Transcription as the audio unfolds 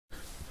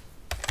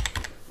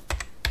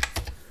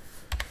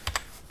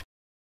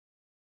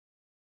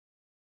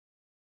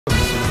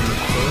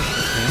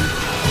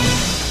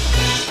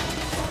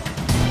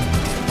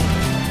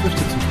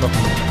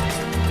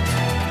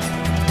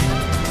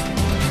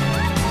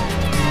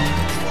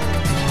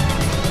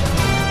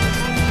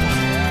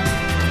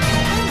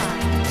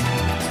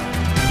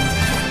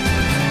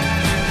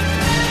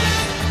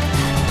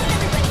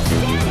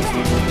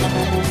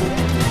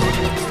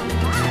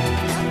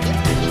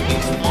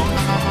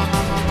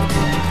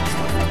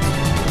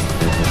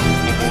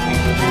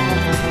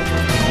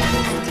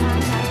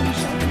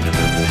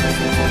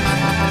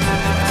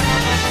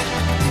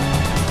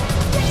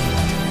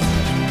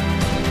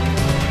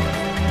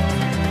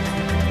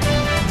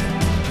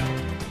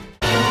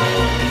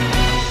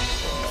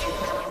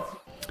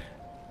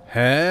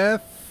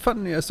Have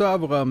fun, hier ist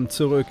Avoram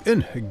zurück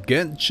in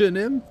Genshin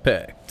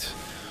Impact.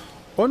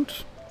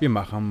 Und wir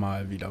machen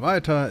mal wieder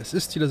weiter. Es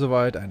ist wieder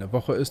soweit, eine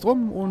Woche ist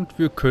rum und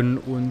wir können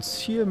uns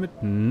hier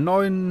mit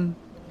neuen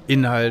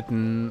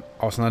Inhalten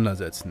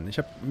auseinandersetzen. Ich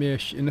habe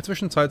mich in der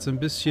Zwischenzeit so ein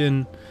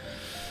bisschen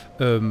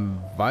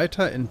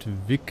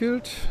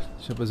weiterentwickelt.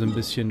 Ich habe also ein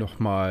bisschen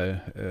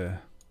nochmal,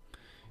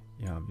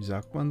 ja, wie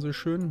sagt man so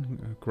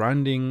schön,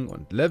 Grinding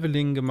und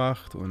Leveling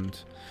gemacht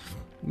und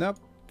na,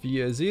 wie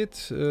ihr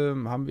seht,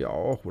 haben wir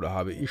auch, oder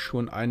habe ich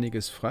schon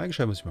einiges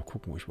freigeschaltet. Muss ich mal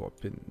gucken, wo ich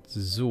überhaupt bin.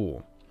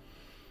 So.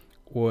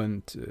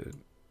 Und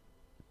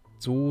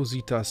so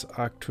sieht das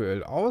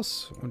aktuell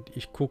aus. Und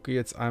ich gucke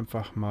jetzt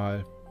einfach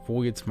mal,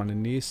 wo jetzt meine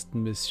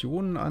nächsten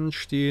Missionen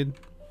anstehen.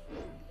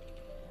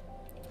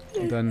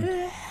 Und dann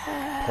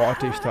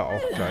porte ich da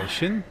auch gleich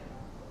hin.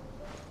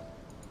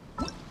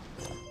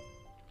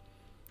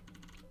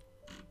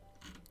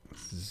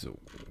 So,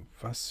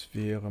 was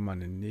wäre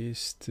meine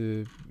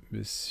nächste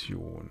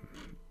Mission?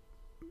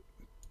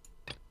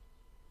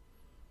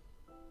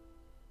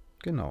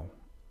 Genau.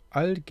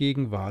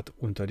 Allgegenwart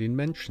unter den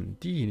Menschen.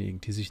 Diejenigen,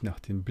 die sich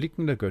nach den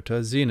Blicken der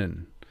Götter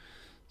sehnen.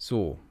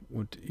 So,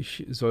 und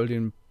ich soll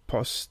den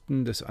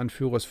Posten des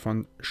Anführers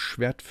von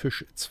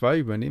Schwertfisch 2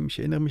 übernehmen. Ich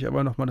erinnere mich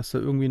aber nochmal, dass da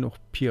irgendwie noch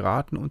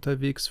Piraten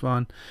unterwegs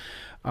waren.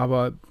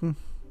 Aber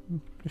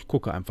ich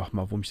gucke einfach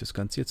mal, wo mich das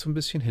Ganze jetzt so ein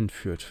bisschen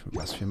hinführt.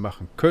 Was wir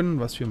machen können,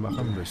 was wir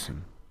machen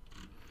müssen.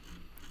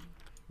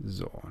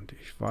 So, und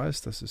ich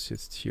weiß, das ist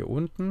jetzt hier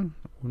unten.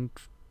 Und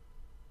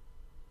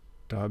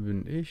da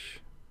bin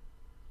ich.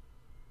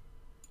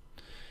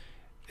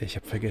 Ich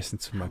habe vergessen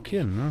zu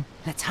markieren, ne?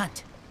 Let's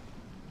hunt.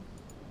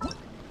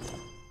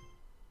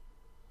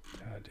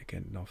 Der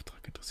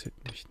Legendenauftrag interessiert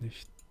mich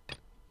nicht.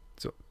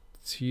 So,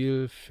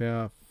 Ziel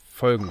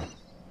verfolgen.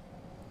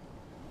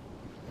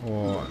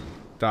 Und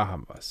da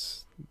haben wir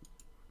es.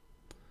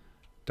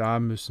 Da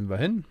müssen wir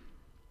hin.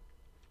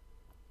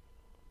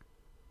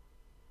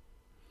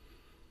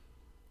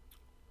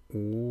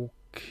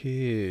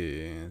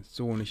 Okay.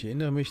 So, und ich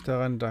erinnere mich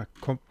daran, da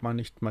kommt man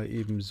nicht mal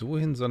eben so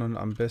hin, sondern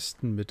am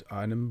besten mit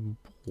einem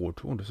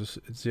Boot. Und das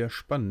ist sehr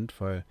spannend,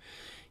 weil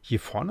hier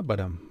vorne bei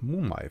der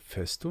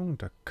Mumai-Festung,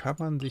 da kann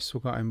man sich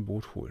sogar ein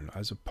Boot holen.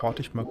 Also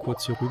porte ich mal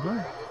kurz hier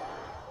rüber.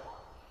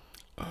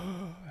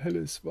 Ah,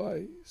 helles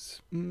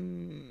Weiß.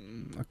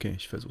 Okay,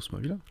 ich versuche es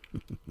mal wieder.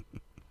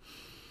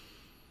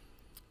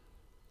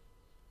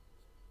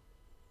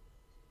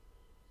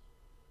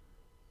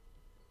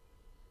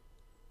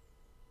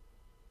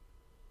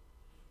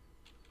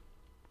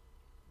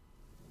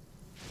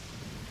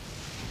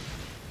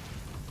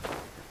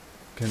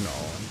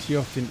 Genau, und hier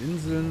auf den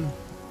Inseln,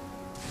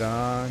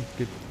 da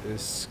gibt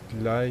es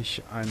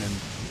gleich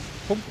einen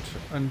Punkt,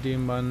 an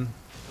dem man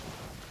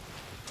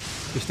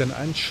sich dann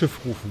ein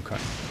Schiff rufen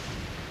kann.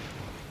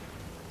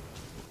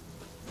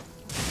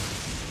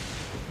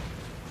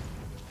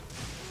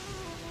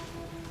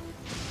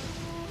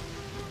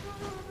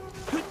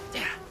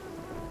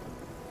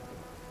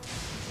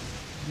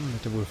 Ich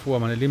hätte wohl vorher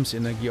meine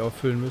Lebensenergie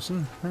auffüllen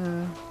müssen.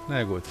 Na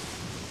ja, gut.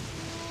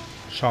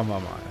 Schauen wir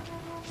mal.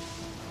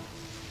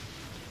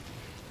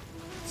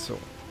 So. Und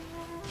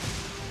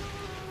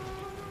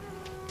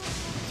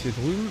hier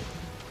drüben,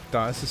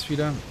 da ist es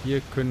wieder. Hier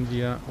können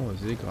wir... Oh,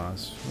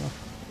 Seegras.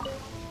 Ja.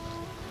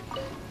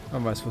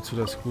 Man weiß, wozu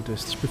das gut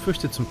ist. Ich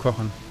befürchte zum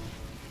Kochen.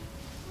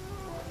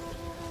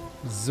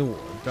 So,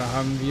 da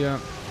haben wir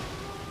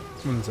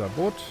unser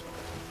Boot.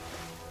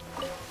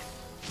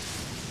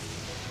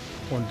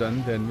 Und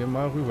dann werden wir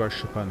mal rüber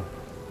schippern.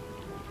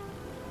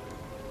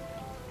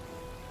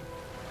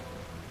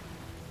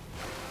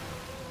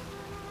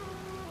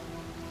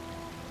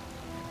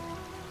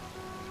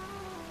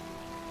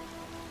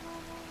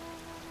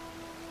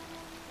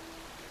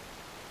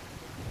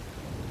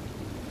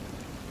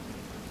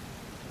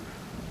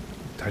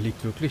 Da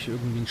liegt wirklich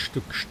irgendwie ein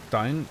Stück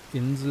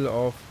Steininsel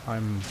auf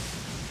einer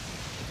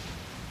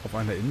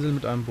Insel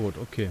mit einem Boot.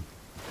 Okay.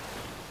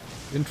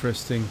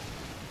 Interesting.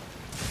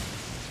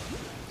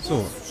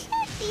 So.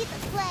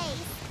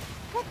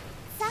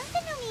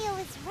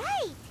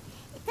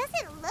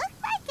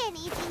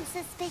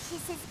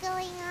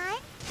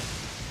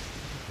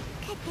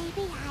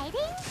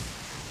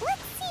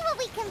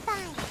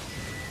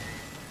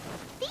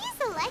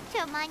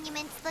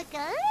 Monuments look a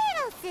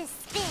little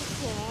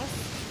suspicious.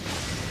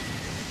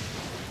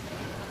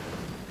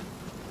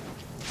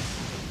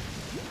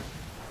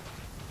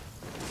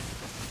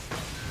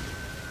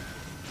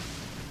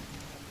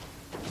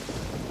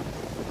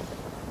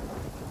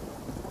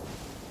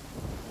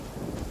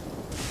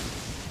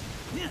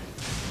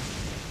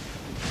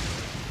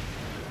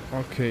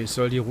 Okay, ich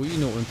soll die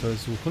Ruine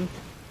untersuchen.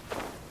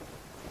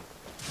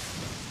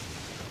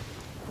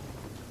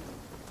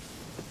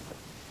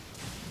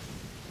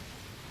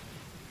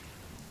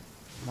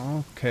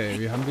 Okay,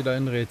 wir haben wieder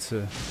ein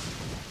Rätsel.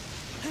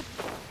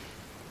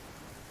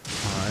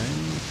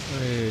 Ein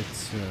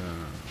Rätsel.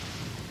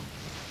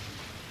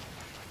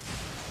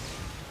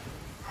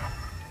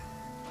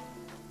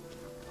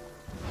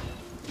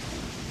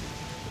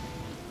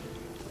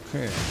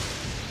 Okay.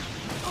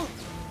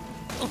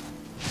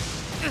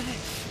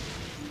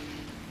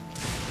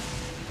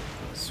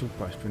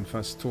 super, ich bin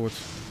fast tot.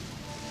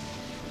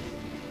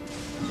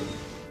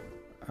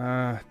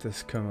 Ah,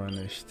 das können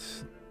wir nicht.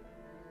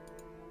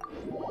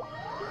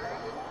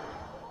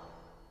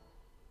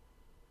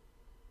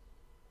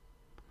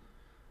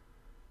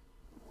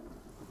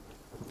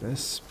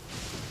 Das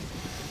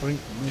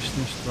bringt mich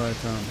nicht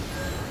weiter.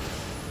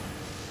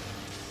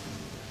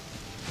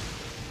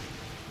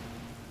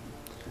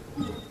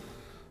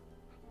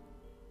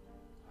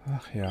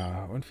 Ach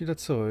ja, und wieder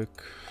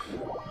zurück.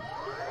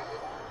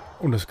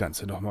 Und das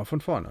Ganze nochmal von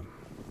vorne.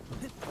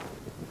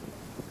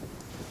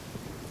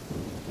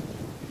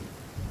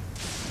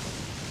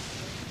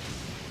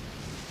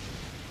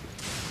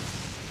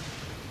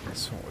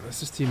 So,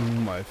 das ist die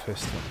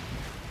Mumalfestung.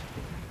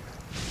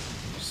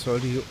 Ich soll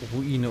die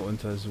Ruine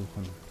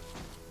untersuchen.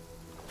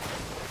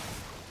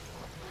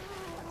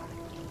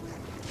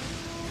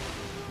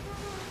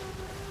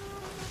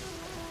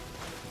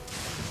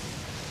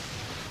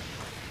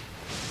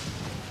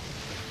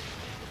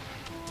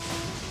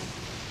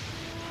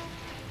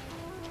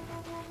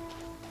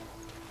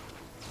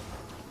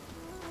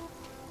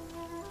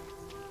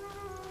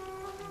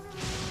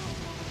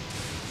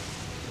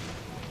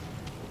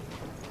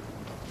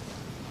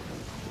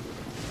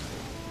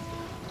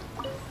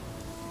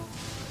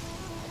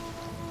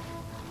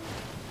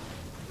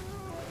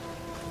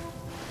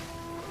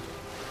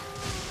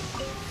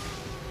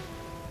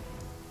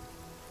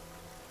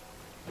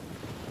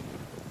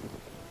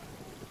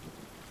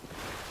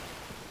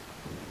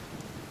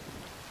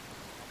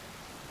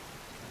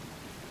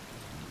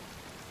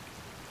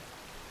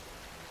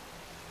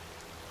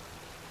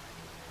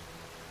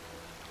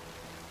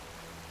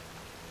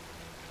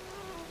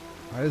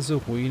 Also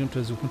Ruinen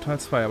untersuchen Teil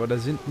 2, aber da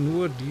sind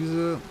nur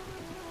diese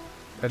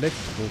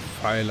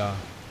Elektropfeiler.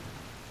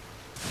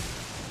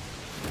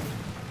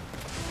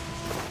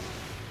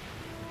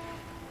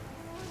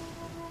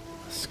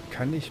 Was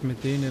kann ich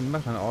mit denen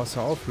machen,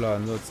 außer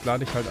aufladen? So, jetzt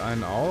lade ich halt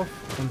einen auf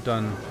und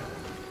dann...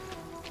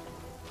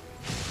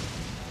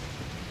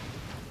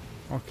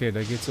 Okay,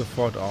 der geht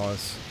sofort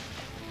aus.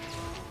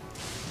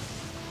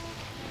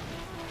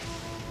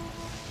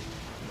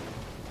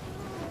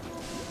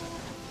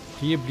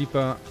 Hier blieb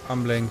er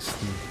am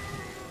längsten.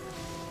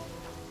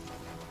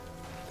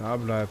 Da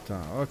bleibt er.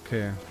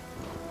 Okay.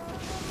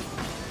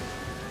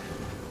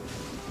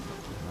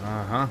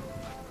 Aha.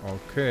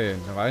 Okay.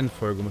 Eine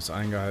Reihenfolge muss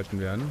eingehalten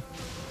werden.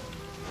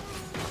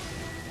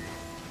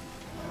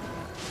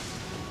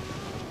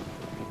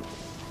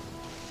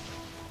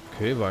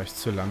 Okay, war ich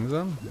zu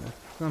langsam?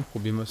 Dann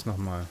probieren wir es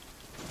nochmal.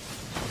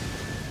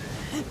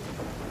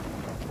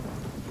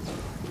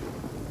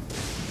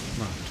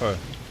 Na, toll.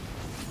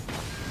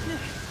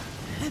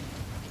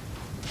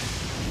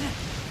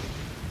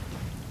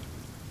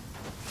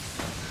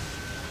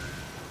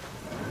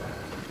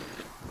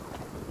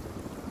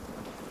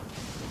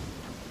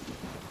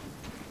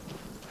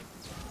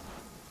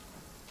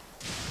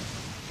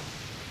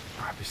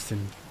 Habe ich es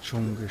denn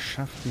schon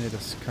geschafft? Nee,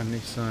 das kann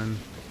nicht sein.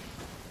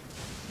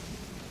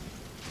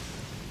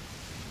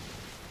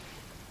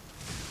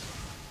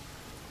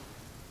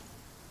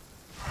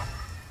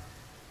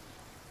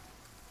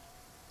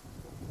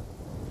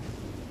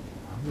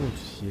 Na gut,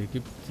 hier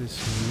gibt es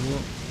nur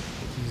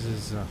diese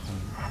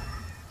Sachen.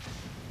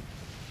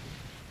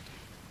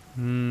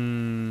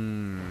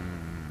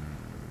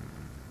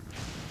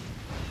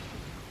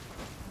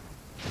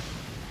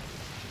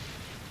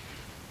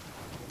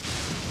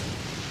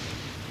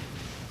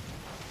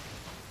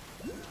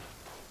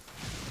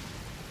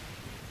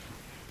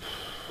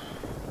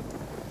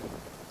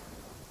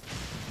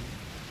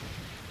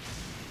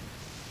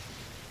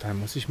 Da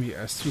muss ich mich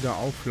erst wieder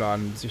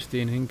aufladen, bis ich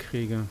den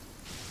hinkriege.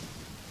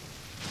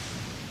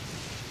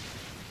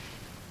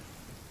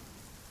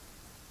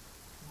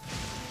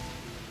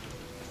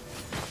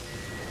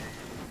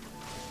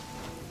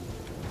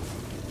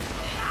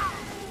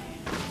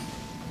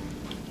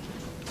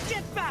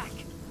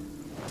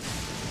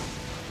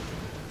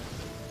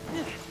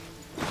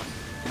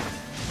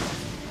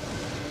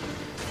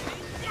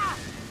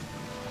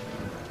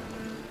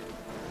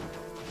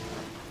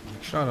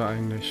 Schade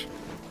eigentlich.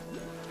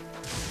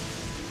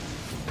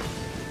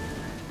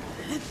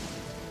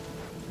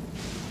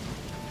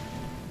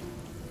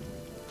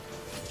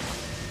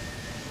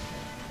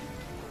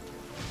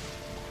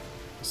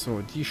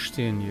 So, die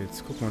stehen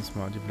jetzt. Gucken wir uns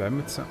mal. Die bleiben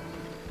jetzt...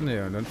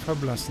 Naja, dann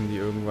verblassen die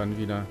irgendwann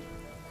wieder.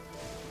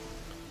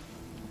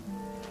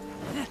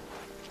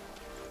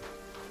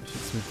 Wenn ich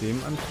jetzt mit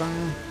dem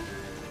anfange,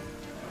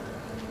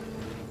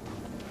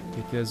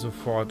 geht der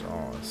sofort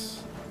aus.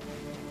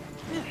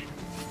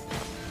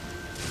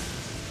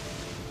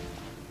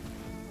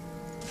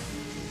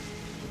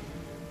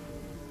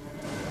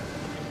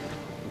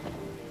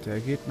 Der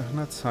geht nach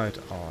einer Zeit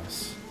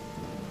aus.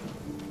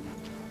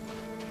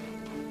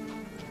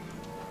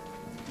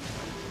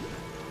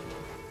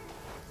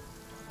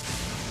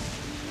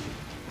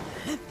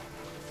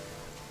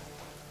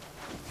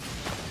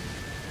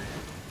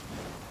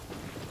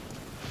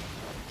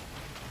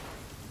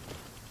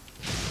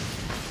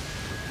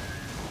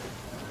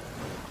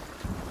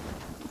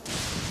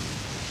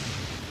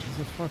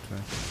 sofort weg.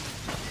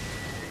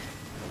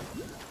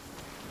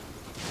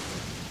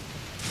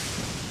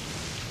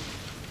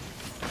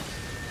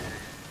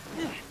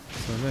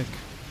 So, weg.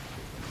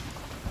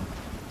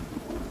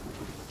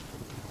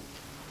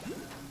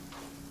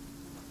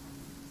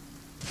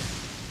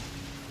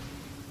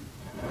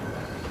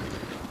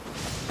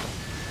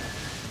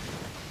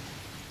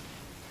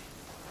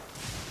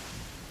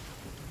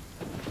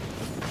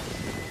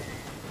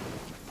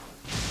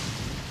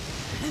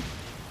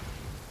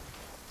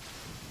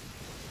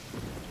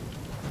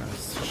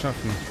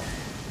 Schaffen.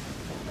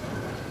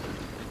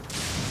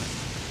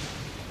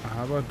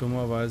 Aber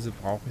dummerweise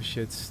brauche ich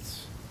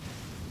jetzt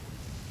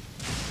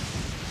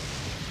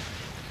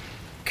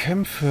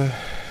Kämpfe.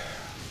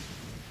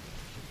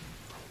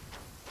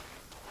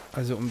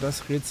 Also um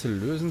das Rätsel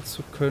lösen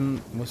zu können,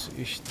 muss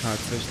ich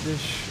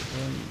tatsächlich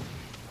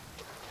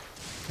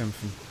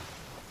kämpfen.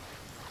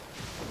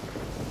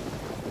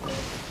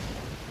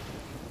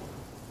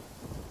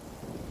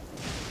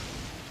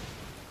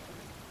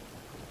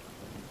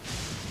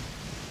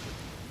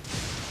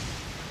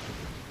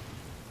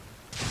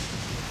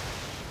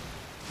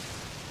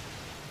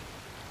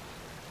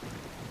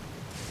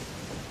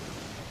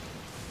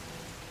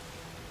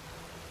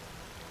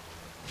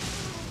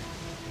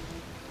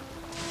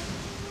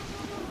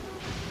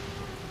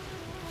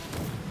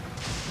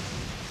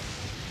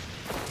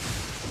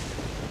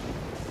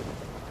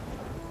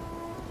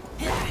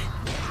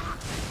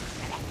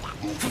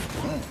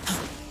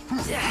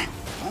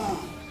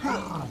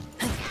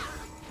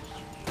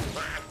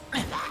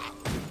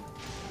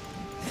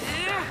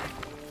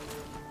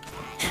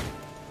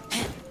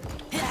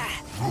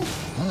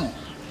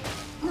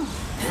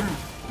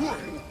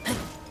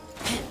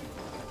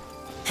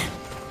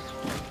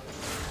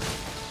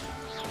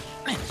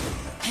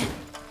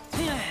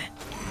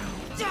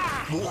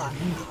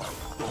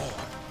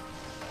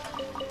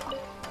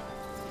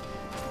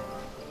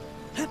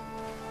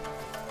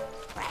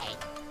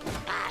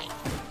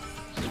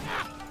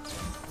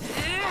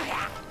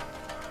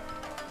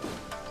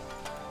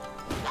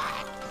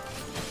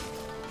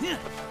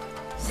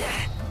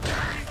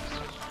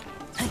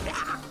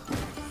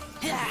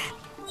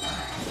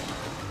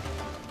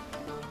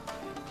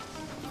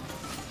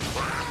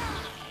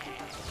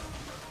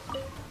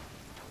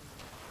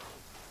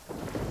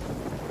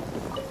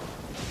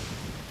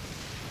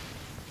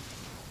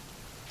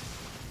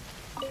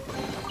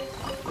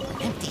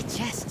 Empty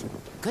chest.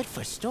 Good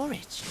for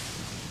storage.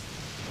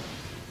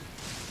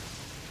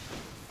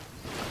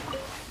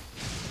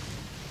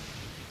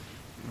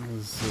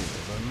 So,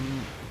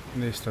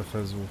 dann nächster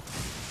Versuch.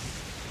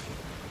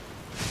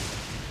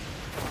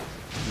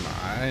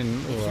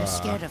 Nein, If you're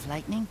scared of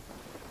lightning,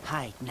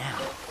 hide now.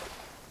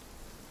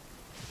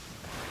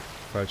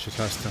 falsche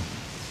Taste.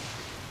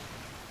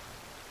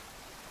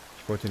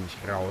 Ich wollte nicht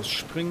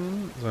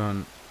rausspringen,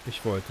 sondern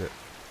ich wollte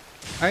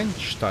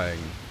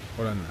einsteigen.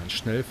 Oder nein,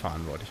 schnell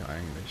fahren wollte ich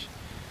eigentlich.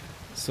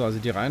 So, also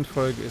die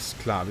Reihenfolge ist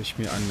klar, habe ich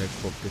mir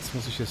angeguckt. Jetzt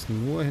muss ich es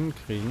nur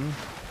hinkriegen,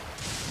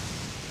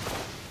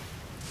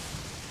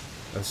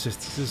 dass ich es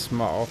dieses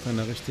Mal auch in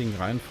der richtigen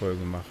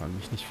Reihenfolge mache und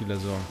mich nicht wieder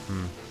so...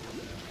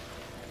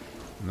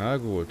 Na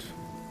gut.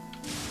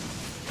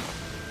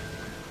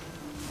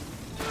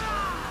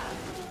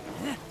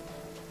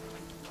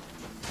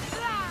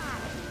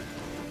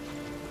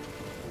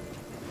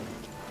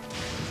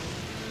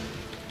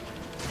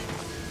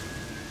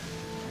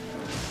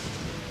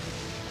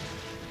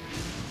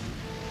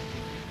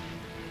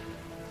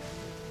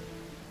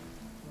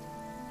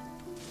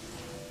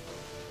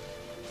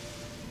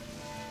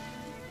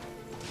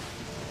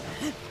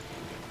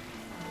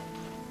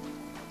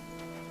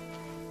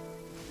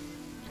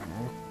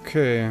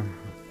 Okay.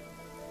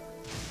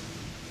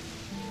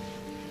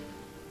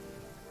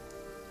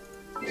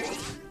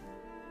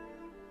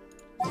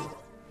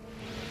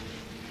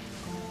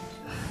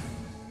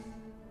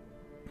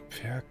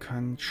 Wer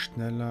kann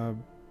schneller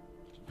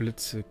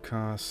Blitze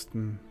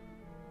casten?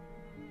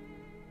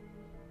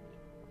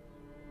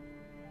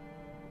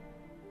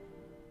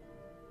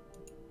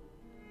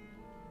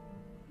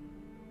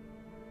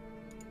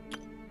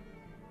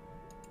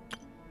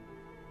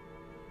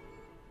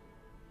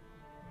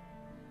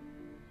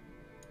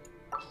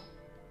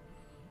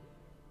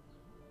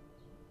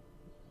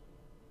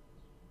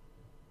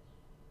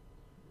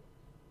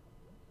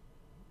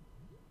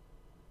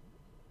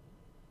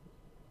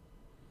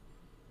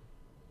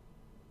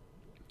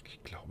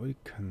 Ich glaube,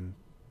 ich kann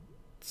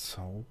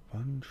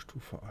zaubern.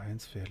 Stufe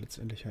 1 wäre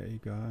letztendlich ja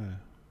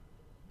egal.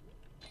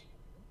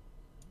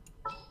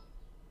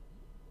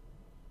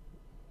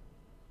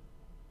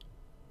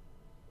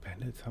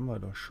 Bennett haben wir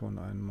doch schon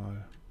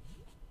einmal.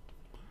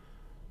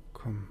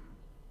 Komm.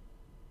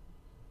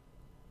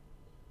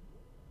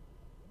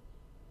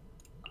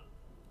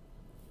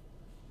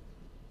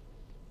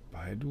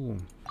 Bei du.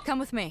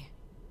 Come with me.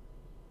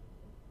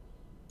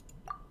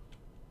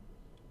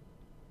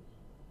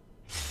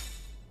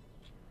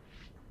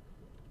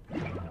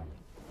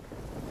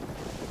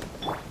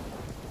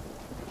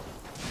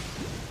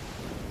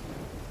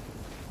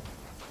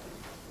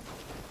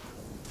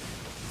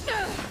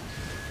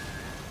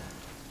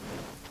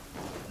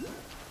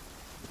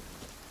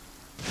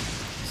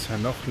 ja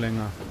noch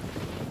länger.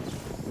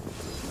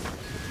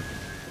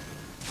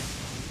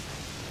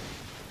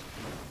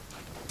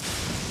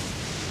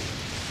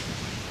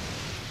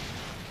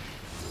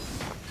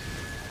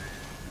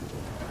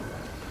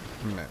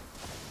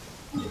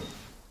 Nee.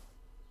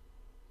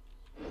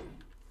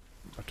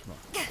 Warte mal.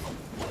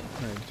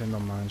 Nee, den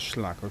normalen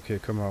Schlag. Okay,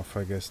 können wir auch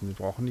vergessen. Wir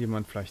brauchen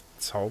jemanden vielleicht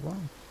Zauber?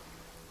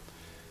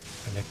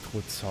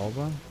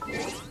 Elektrozauber?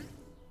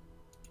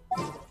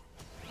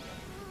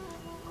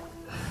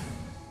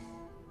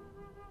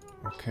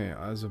 Okay,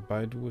 also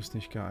Baidu ist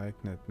nicht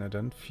geeignet. Na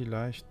dann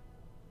vielleicht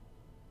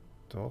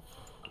doch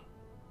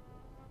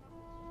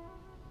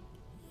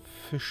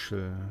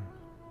Fischl.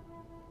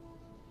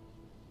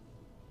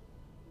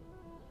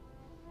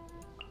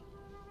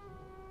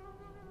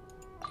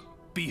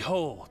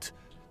 Behold,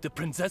 die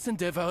Prinzessin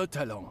der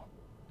Verurteilung.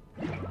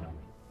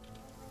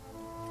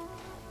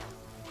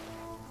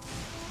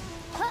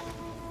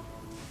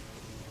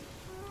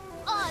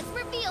 Oz,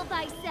 reveal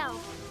thyself.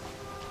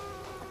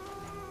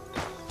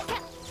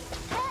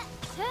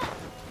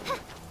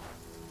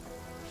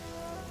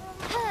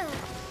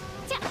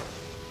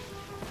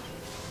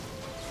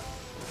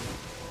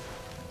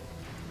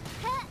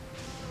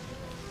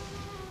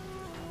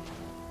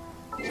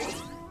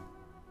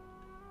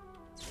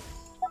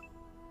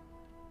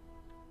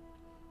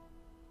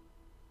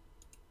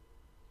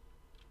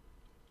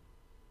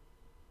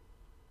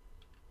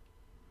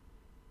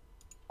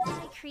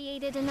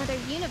 Created another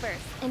universe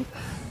and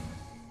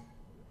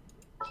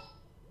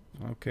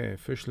Okay,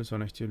 Fischl ist auch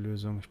nicht die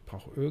Lösung. Ich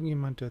brauche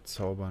irgendjemand, der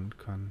zaubern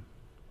kann.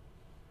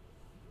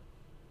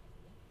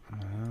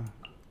 Ja.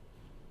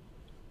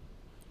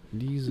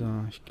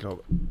 Lisa, ich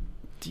glaube,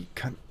 die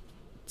kann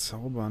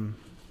zaubern.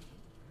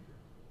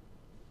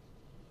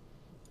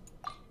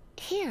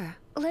 here,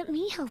 let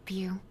me help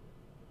you.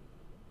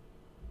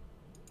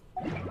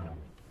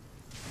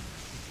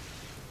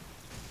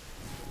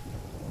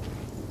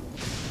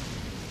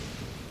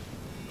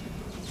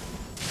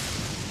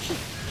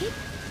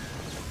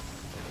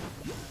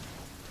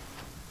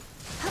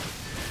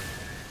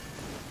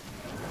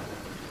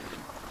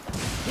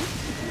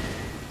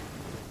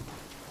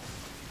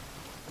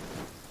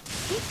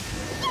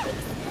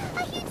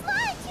 A huge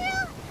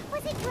molecule!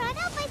 Was it drawn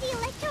out by the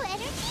electro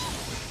energy?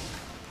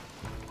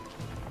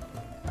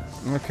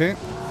 Okay.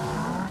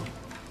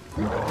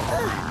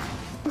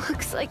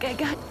 Looks like I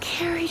got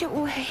carried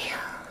away.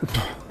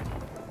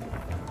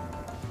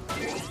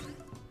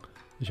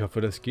 Ich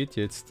hoffe, das geht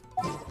jetzt.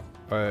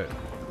 Weil...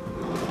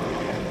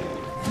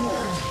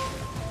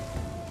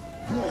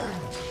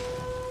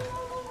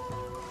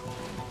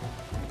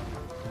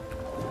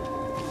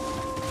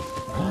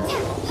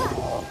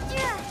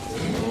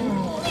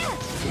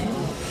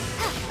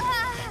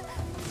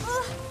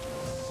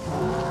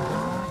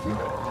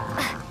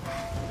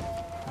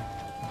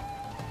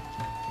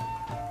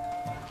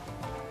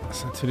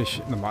 Was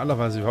natürlich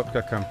normalerweise überhaupt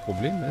gar kein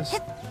Problem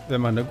ist,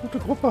 wenn man eine gute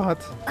Gruppe hat.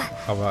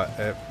 Aber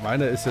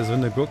meine ist ja so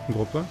eine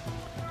Gurkengruppe.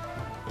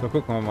 So,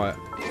 gucken wir mal.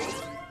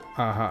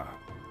 Aha,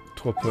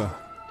 Truppe.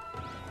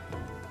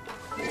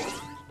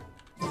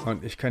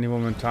 Und ich kann die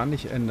momentan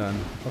nicht ändern.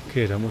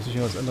 Okay, da muss ich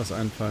mir was anderes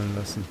einfallen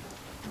lassen.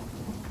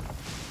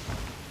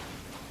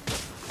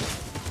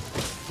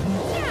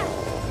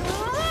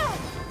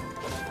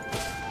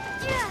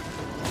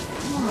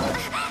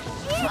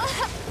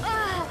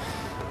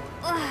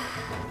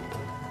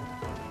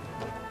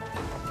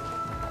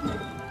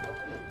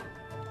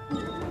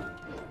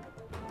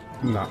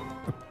 Na.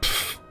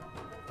 Pff.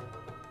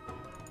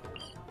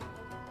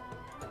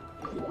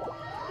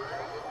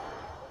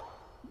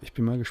 Ich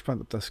bin mal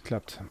gespannt, ob das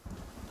klappt.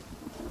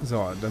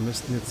 So, da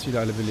müssten jetzt wieder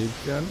alle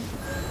belebt werden.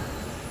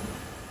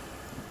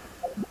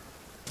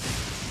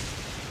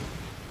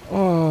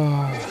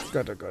 Oh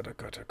Gott, oh Gott, oh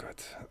Gott, oh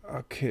Gott.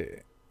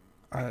 Okay.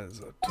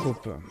 Also,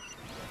 Truppe.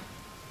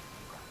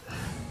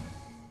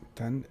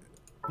 Dann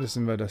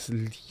wissen wir, dass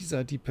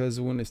Lisa die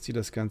Person ist, die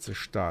das Ganze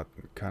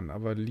starten kann.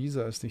 Aber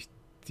Lisa ist nicht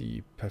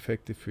die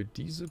perfekte für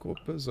diese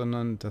Gruppe,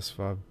 sondern das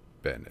war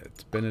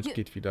Bennett. Bennett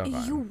geht wieder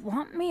rein. You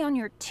want me on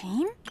your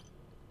team?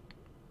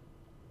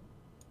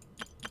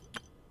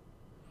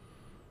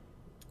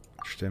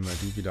 Stellen wir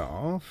die wieder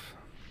auf.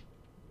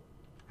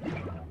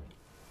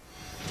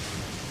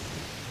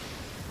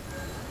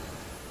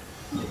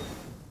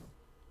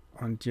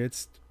 Und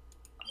jetzt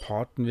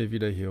porten wir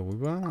wieder hier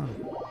rüber.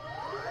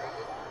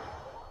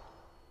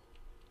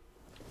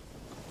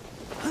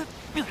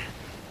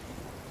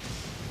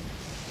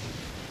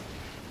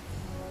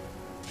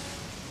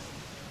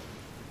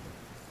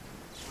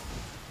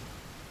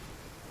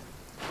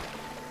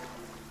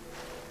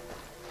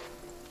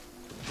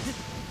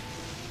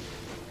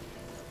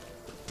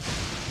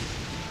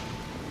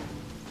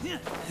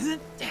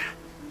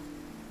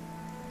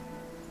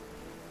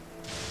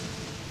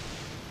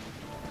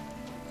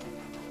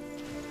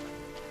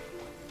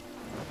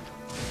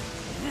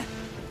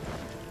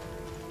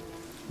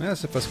 Ja,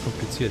 ist etwas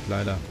kompliziert,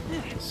 leider.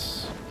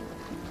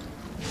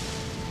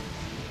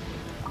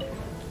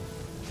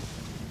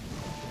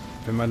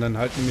 Wenn man dann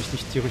halt nämlich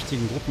nicht die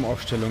richtigen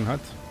Gruppenaufstellungen hat.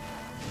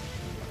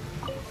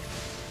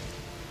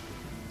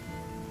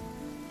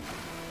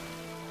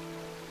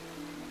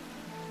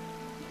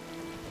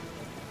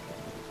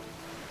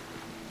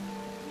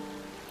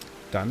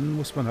 dann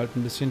muss man halt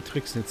ein bisschen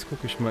tricksen. Jetzt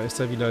gucke ich mal, ist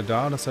er wieder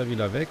da oder ist er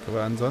wieder weg?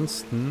 Aber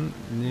ansonsten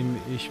nehme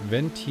ich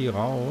Venti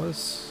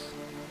raus.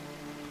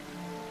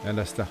 Ja,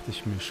 das dachte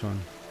ich mir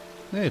schon.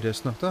 Nee, der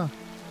ist noch da.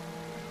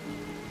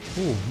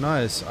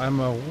 Nice.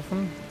 Einmal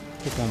rufen.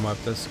 Gucken wir mal,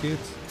 ob das geht.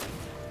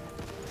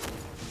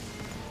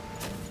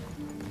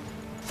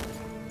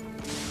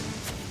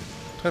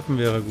 Treffen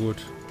wäre gut.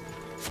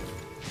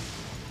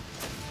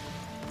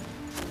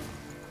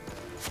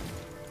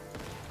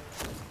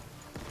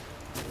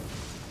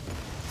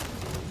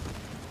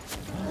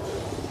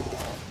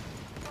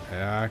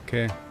 Ja,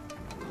 okay.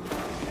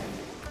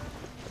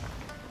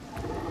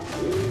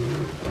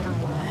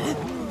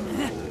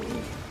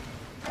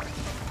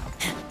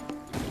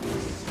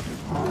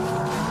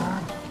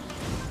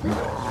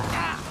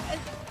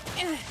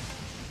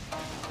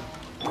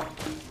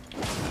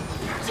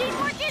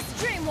 Teamwork is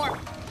dreamwork.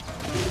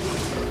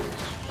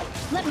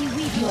 Let me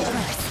weave you a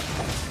verse.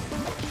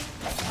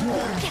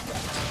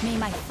 May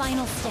my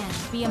final stand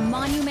be a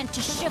monument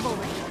to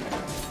chivalry.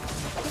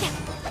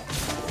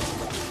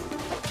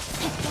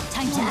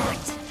 Time to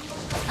act.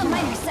 A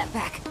minor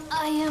setback.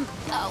 I am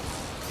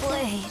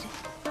outplayed.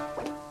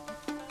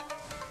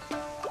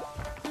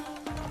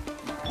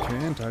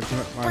 Okay, enthalten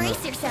wir meine...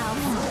 Brace yourself.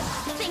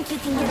 Think you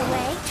can get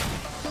away?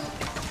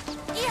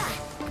 Yeah.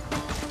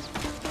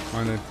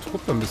 Meine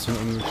Truppe ein bisschen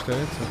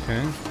umgestellt,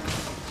 okay.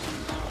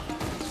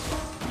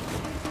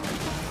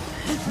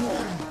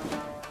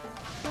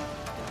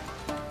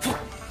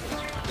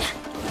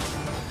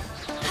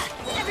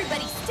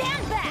 Everybody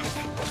stand back.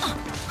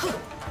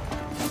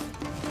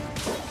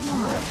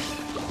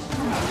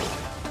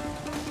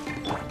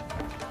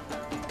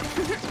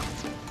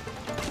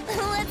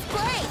 Let's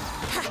play.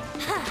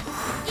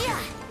 Yeah.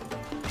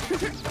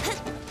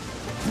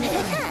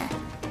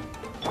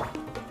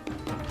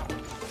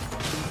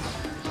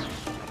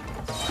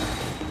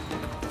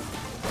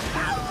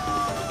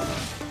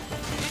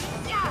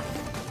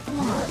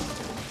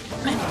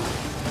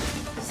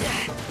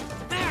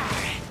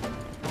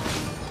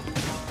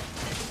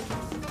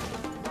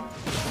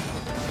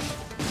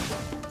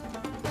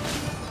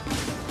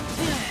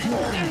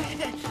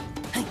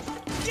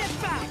 Get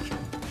back!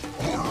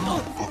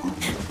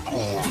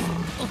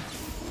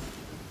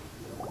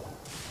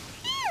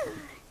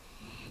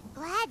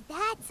 Glad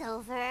that's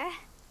over.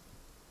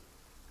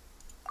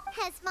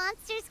 As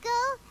monsters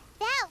go,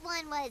 that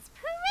one was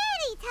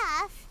pretty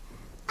tough.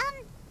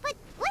 But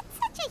what's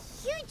such a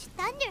huge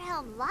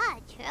Thunderhelm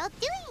Lodge Turtle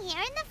doing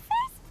here in the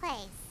first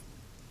place?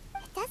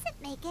 It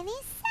doesn't make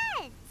any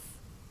sense.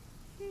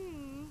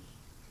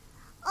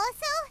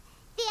 Also,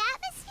 the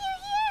atmosphere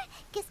here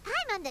gives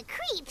Paimon on the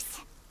creeps.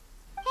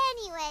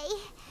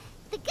 Anyway,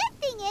 the good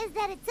thing is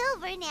that it's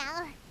over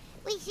now.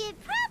 We should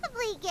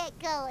probably get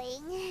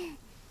going.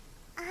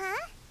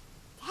 Uh-huh.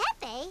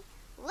 Tepe,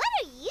 what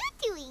are you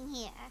doing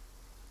here?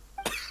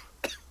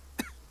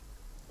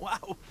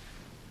 Wow,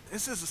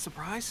 this is a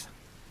surprise.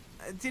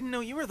 I didn't know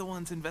you were the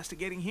ones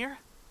investigating here.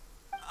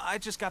 I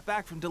just got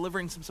back from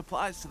delivering some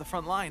supplies to the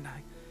front line.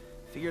 I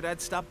figured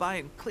I'd stop by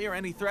and clear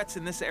any threats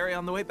in this area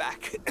on the way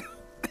back.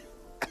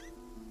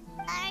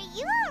 Are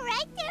you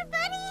alright there,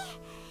 buddy?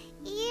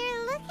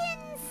 You're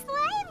looking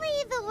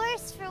slightly the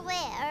worse for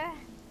wear.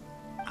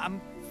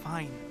 I'm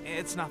fine.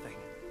 It's nothing.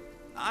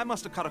 I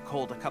must have caught a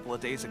cold a couple of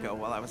days ago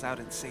while I was out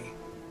at sea.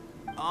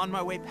 On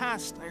my way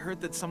past, I heard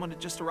that someone had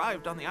just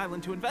arrived on the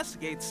island to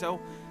investigate, so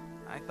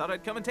I thought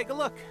I'd come and take a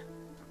look.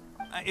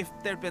 If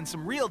there'd been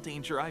some real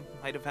danger, I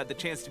might have had the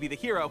chance to be the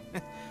hero.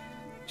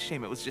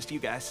 Shame it was just you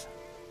guys.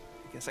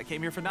 I guess I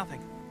came here for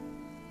nothing.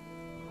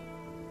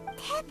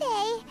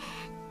 Tepe,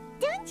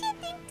 don't you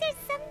think there's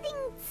something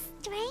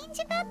strange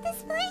about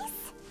this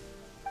place?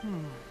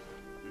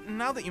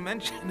 Now that you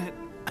mention it,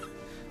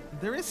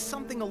 there is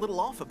something a little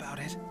off about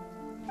it.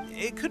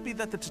 It could be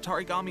that the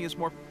Tatarigami is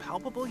more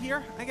palpable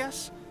here, I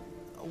guess.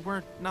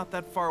 We're not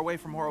that far away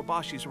from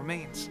Orobashi's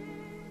remains.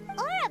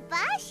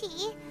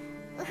 Orobashi?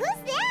 Who's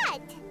that?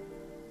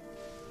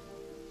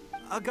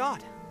 A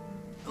god.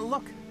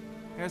 Look,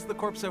 there's the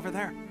corpse over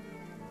there.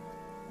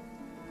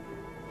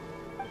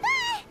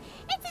 Ah!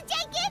 It's a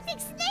gigantic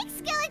snake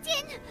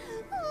skeleton!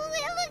 Oh,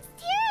 it looks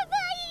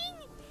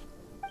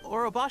terrifying!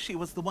 Orobashi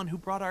was the one who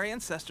brought our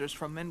ancestors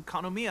from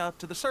Enkanomiya up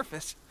to the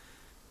surface.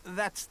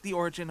 That's the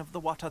origin of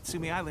the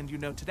Watatsumi Island you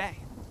know today.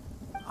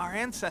 Our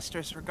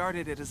ancestors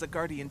regarded it as a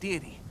guardian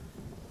deity.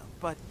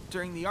 But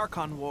during the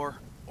Archon War,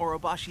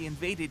 Orobashi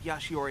invaded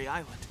Yashiori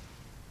Island.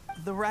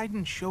 The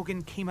Raiden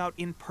Shogun came out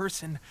in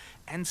person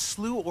and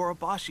slew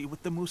Orobashi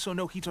with the Muso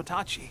no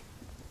Hitotachi.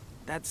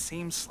 That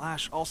same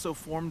slash also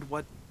formed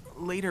what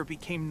later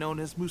became known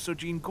as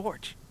Musojin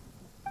Gorge.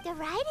 The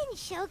Raiden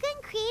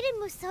Shogun created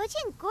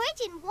Musojin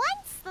Gorge in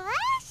one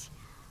slash?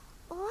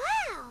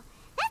 Wow,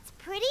 that's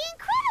pretty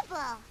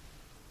incredible!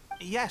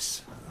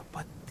 Yes,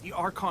 but the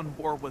Archon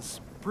War was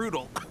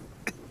brutal.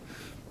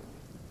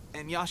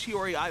 And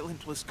Yashiori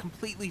Island was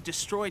completely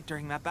destroyed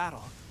during that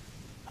battle.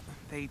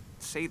 They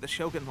say the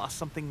Shogun lost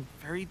something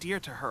very dear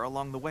to her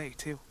along the way,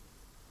 too.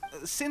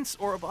 Since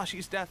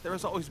Orobashi's death, there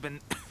has always been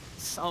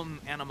some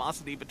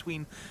animosity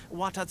between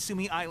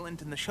Watatsumi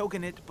Island and the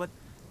shogunate, but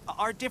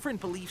our different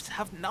beliefs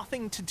have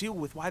nothing to do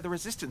with why the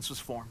resistance was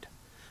formed.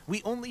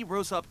 We only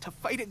rose up to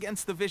fight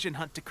against the Vision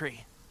Hunt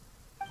decree.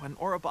 When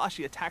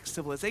Orobashi attacked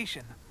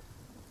civilization,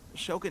 the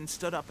shogun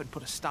stood up and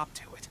put a stop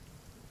to it.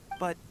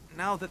 But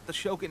now that the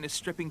shogun is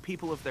stripping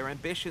people of their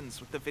ambitions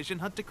with the Vision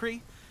Hunt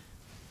decree,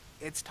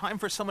 it's time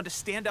for someone to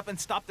stand up and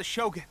stop the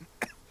shogun.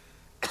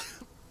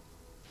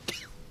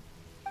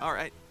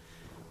 Alright,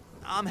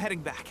 I'm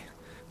heading back.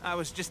 I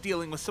was just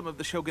dealing with some of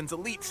the shogun's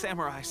elite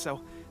samurai,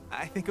 so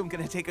I think I'm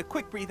gonna take a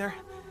quick breather,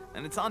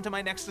 and it's on to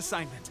my next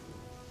assignment.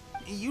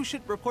 You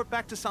should report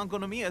back to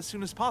Sangonomiya as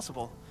soon as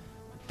possible.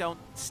 Don't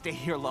stay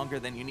here longer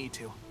than you need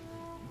to.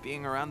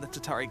 Being around the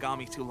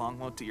Tatarigami too long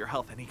won't do your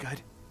health any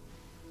good.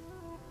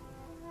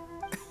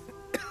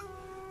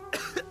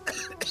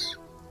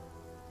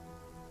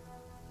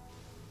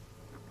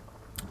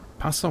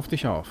 Pass auf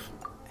dich auf.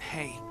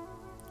 Hey,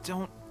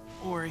 don't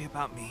worry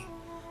about me.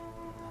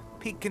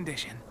 Peak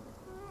condition.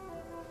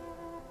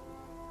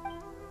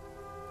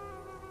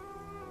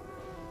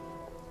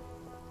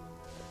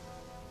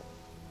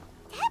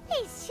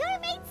 Teppei's sure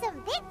made some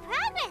big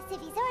progress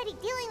if he's already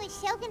dealing with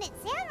shogunate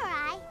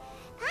samurai.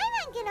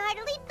 Paimon can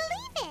hardly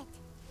believe it.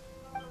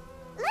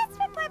 Let's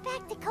report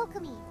back to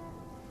Kokomi.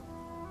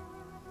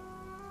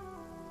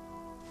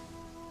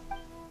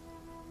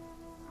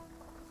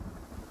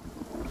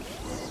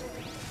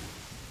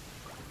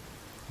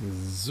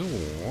 So,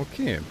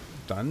 okay.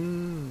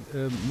 Dann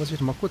muss ich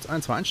noch mal kurz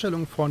ein, zwei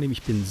Einstellungen vornehmen.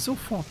 Ich bin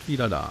sofort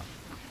wieder da.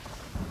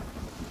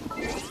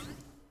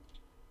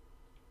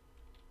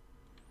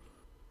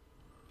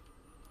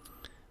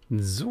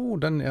 So,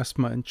 dann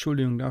erstmal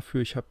Entschuldigung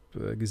dafür. Ich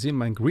habe gesehen,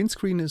 mein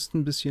Greenscreen ist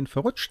ein bisschen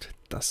verrutscht.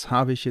 Das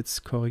habe ich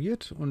jetzt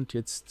korrigiert und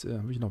jetzt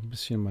habe ich noch ein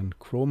bisschen meinen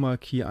Chroma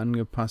Key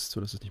angepasst,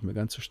 sodass es nicht mehr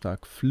ganz so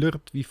stark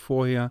flirrt wie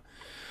vorher.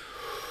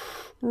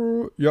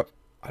 Ja,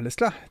 alles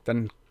klar.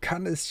 Dann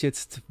kann es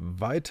jetzt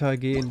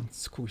weitergehen.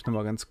 Jetzt gucke ich noch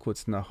mal ganz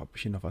kurz nach, ob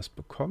ich hier noch was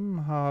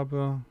bekommen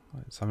habe.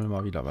 Jetzt sammeln wir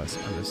mal wieder was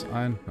alles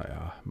ein.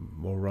 Naja,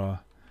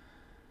 Mora.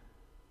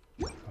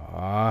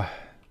 Ah,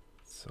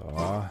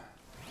 so.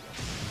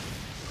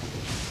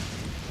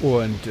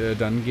 Und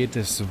dann geht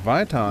es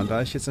weiter. Und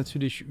da ich jetzt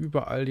natürlich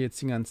überall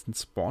jetzt die ganzen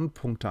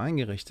Spawn-Punkte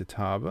eingerichtet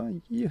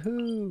habe,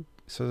 juhu,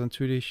 ist das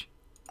natürlich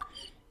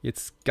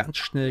jetzt ganz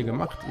schnell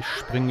gemacht. Ich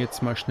springe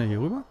jetzt mal schnell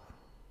hier rüber.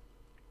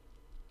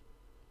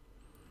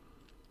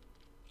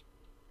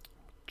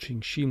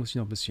 Qingxi muss ich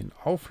noch ein bisschen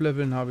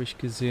aufleveln, habe ich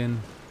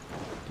gesehen.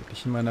 Die habe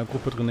ich in meiner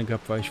Gruppe drin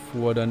gehabt, weil ich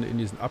vorher dann in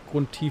diesen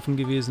Abgrundtiefen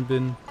gewesen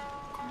bin.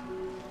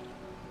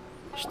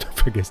 Ich habe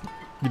vergessen,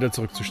 wieder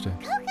zurückzustellen.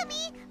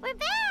 Kokomi, we're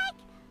back!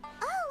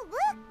 Oh,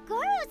 look,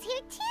 Goro's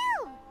here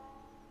too!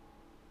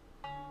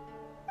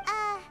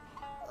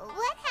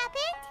 What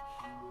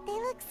happened? They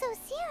look so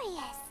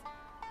serious.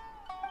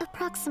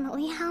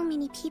 Approximately how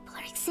many people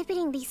are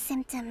exhibiting these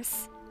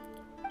symptoms?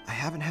 I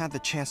haven't had the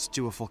chance to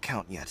do a full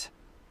count yet.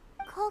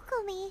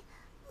 Kokomi,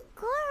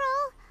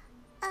 Goro,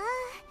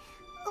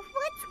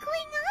 what's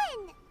going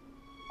on?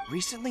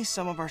 Recently,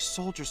 some of our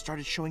soldiers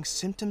started showing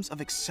symptoms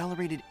of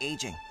accelerated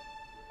aging.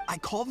 I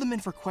called them in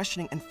for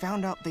questioning and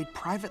found out they'd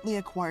privately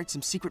acquired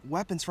some secret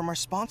weapons from our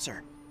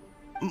sponsor.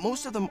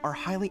 Most of them are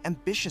highly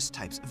ambitious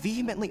types,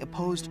 vehemently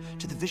opposed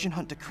to the Vision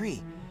Hunt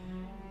decree.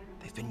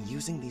 They've been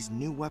using these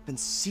new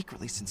weapons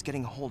secretly since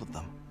getting a hold of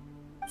them.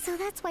 So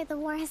that's why the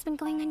war has been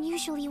going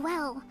unusually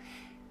well.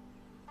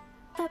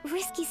 But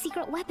risky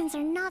secret weapons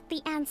are not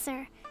the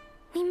answer.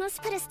 We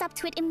must put a stop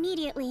to it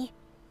immediately.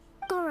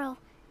 Goro,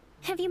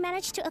 have you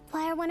managed to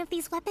acquire one of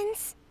these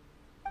weapons?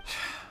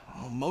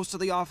 Well, most of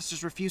the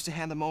officers refused to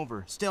hand them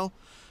over. Still,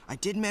 I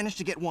did manage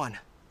to get one.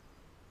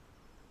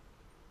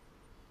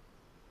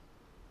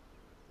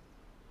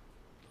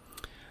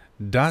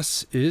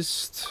 Das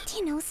ist Do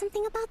you know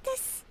something about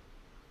this?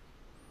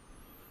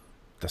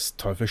 das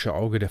teuflische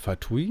Auge der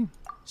Fatui.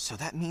 So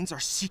that means our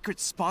secret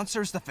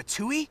sponsor is the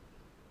Fatui?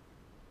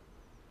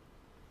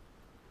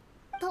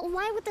 But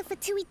why would the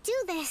Fatui do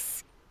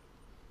this?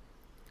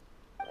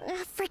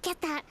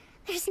 Forget that.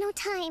 There's no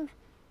time.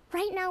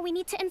 Right now, we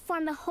need to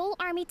inform the whole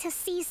army to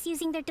cease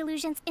using their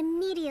delusions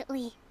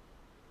immediately.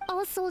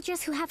 All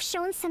soldiers who have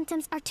shown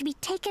symptoms are to be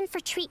taken for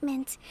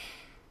treatment.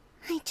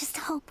 I just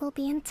hope we'll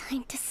be in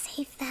time to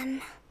save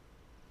them.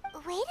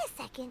 Wait a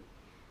second.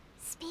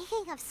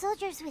 Speaking of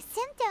soldiers with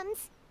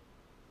symptoms...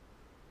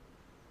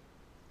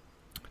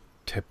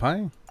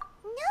 Teppei?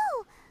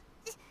 No!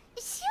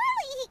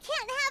 Surely he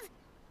can't have...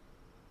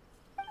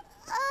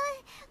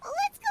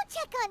 let's go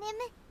check on him.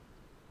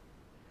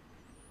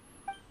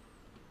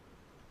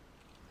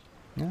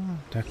 Ja,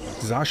 der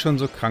sah schon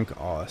so krank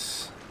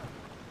aus.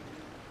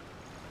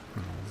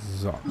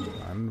 So,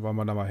 dann wollen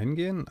wir da mal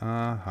hingehen.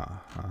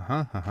 Aha,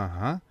 aha, aha,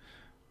 aha.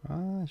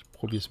 Ah, ich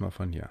probiere es mal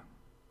von hier.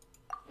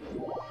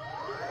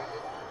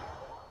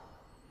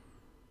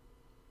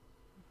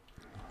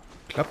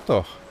 Klappt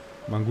doch.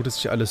 Mal gut, dass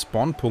ich alle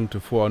Spawn-Punkte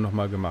vorher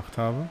nochmal gemacht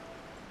habe.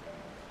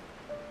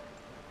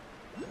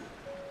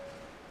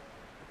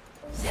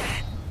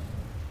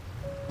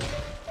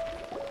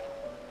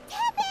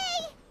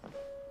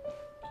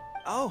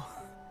 Oh.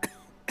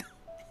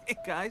 Hey,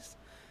 guys.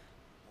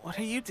 What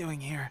are you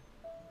doing here?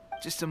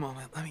 Just a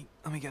moment. Let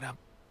me get up.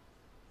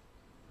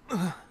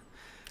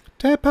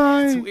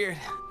 It's weird.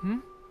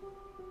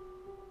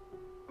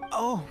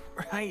 Oh,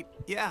 right.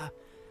 Yeah.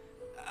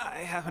 I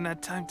haven't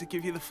had time to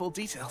give you the full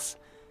details.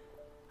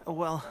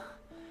 Well,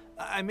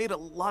 I made a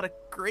lot of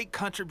great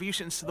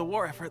contributions to the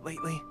war effort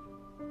lately.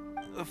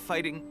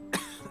 Fighting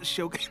the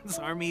Shogun's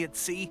army at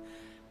sea,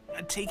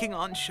 taking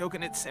on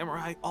Shogunate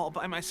samurai all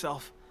by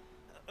myself,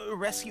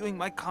 rescuing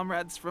my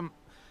comrades from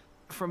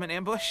an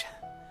ambush.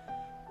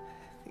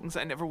 Things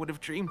I never would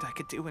have dreamed I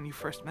could do when you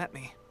first met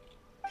me.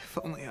 If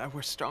only I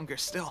were stronger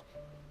still.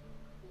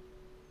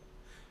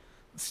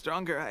 The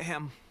stronger I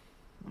am,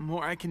 the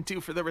more I can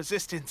do for the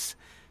Resistance.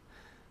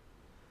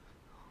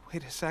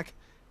 Wait a sec.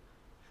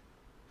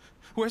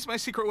 Where's my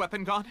secret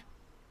weapon gone?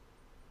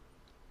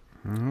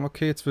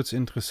 Okay, jetzt wird's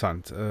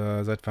interessant.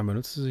 Seit wann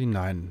benutzt du sie?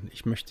 Nein.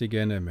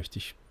 Möchte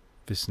ich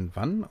wissen,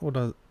 wann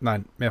oder...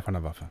 Nein, mehr von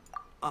der Waffe.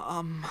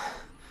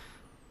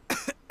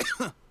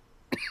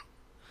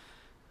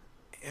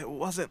 It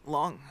wasn't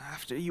long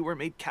after you were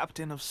made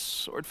captain of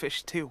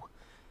Swordfish 2.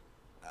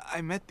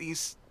 I met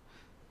these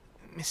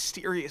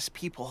mysterious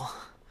people.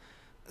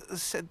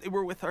 Said they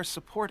were with our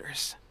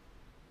supporters.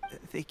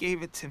 They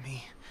gave it to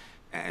me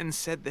and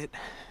said that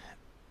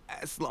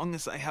as long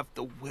as I have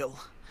the will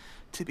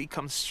to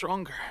become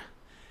stronger,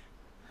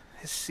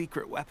 his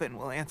secret weapon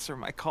will answer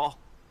my call.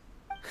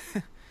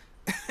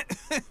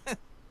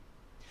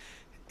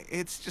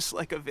 It's just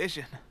like a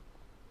vision,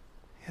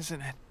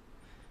 isn't it?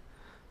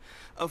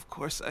 Of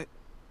course,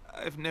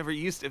 I've never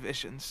used a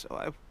vision, so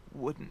I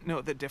wouldn't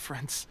know the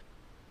difference.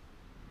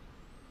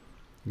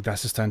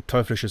 Das ist ein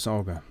teuflisches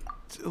Auge.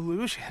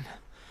 Delusion?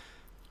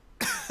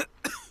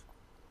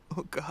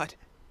 Oh God.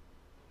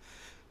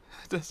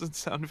 Doesn't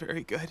sound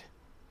very good.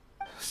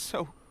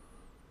 So,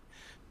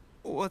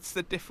 what's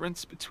the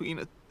difference between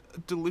a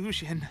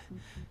delusion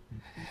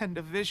and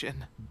a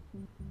vision?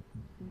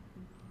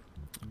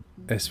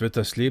 Es wird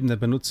das Leben der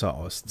Benutzer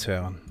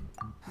auszerren.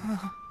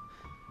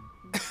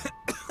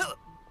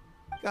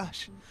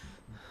 Gosh.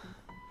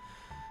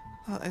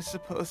 Well, I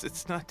suppose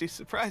it's not too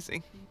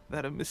surprising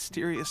that a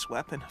mysterious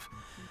weapon of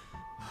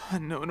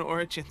unknown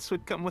origins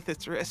would come with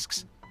its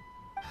risks.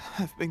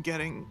 I've been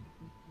getting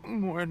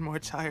more and more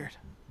tired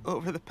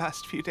over the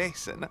past few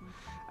days, and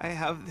I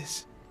have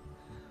this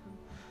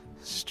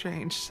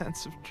strange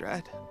sense of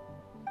dread.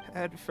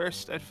 At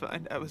first, I'd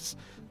find I was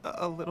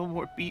a little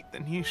more beat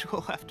than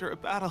usual after a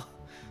battle.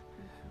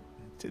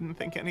 Didn't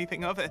think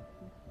anything of it.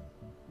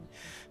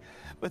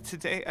 But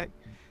today,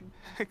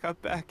 I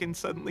got back and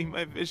suddenly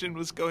my vision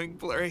was going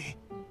blurry.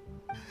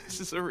 This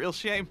is a real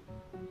shame.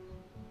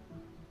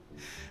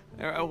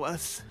 There I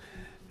was,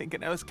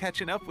 thinking I was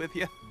catching up with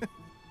you.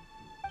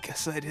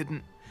 Guess I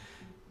didn't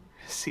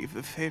receive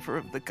the favor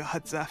of the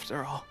gods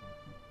after all.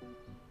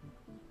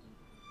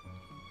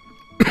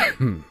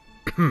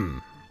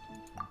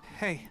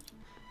 Hey,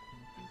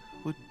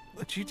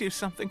 would you do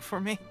something for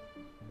me?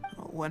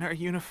 When our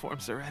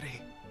uniforms are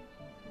ready,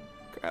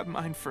 grab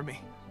mine for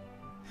me.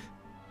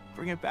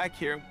 Bring it back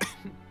here,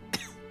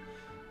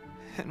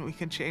 and we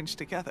can change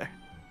together.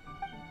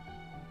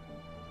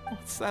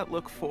 What's that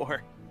look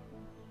for?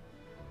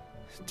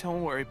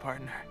 Don't worry,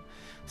 partner.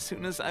 As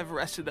soon as I've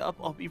rested up,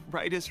 I'll be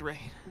right as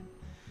rain.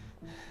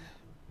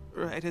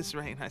 Right as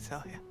rain, I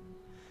tell you.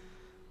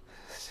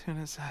 As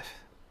soon as I've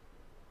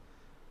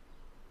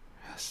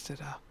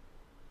rested up.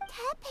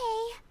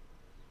 Tepe!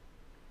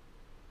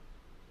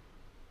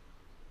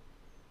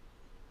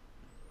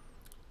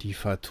 Die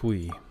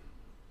Fatui.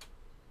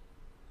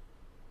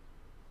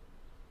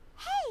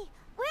 Hey!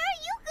 Where are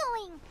you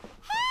going?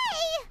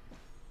 Hey!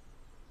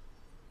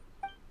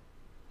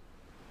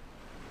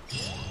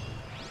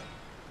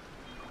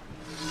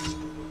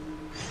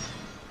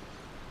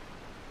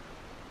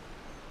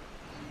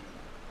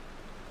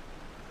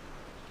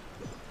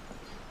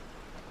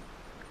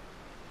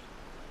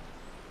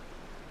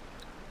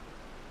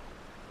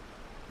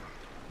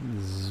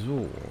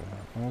 So,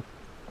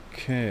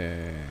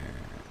 okay.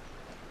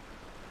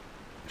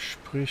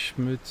 Sprich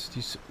mit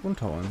dies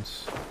unter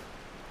uns.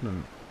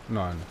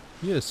 Nein,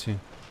 hier ist sie.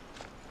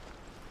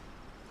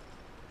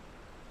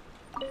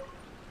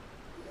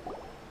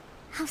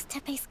 How's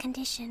Tepe's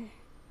condition?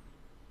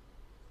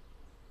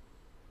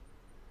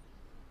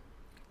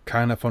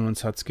 Keiner von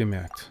uns hat's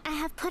gemerkt. I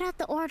have put out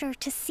the order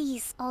to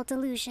seize all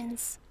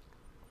delusions.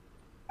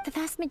 The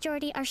vast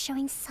majority are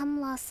showing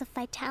some loss of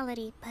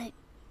vitality, but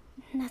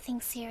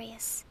nothing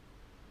serious.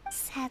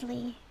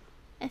 Sadly,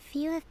 a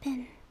few have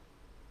been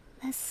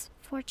less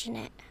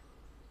fortunate.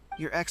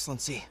 Your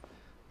Excellency,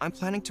 I'm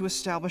planning to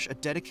establish a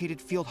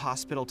dedicated field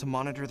hospital to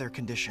monitor their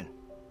condition.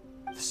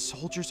 The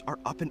soldiers are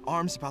up in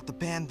arms about the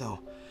ban, though.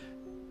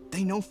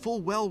 They know full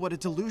well what a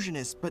delusion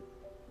is, but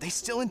they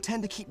still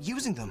intend to keep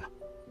using them.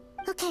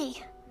 Okay,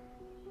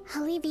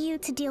 I'll leave you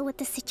to deal with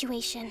the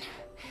situation.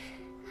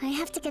 I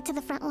have to get to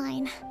the front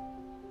line.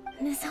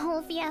 This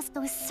whole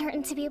fiasco is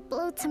certain to be a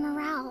blow to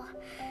morale.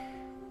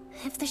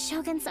 If the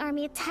Shogun's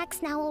army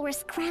attacks now while we're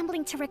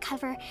scrambling to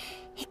recover,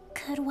 it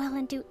could well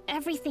undo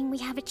everything we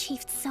have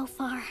achieved so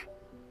far.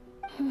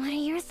 What are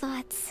your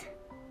thoughts?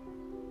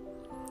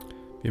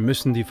 Wir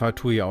müssen die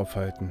Fatui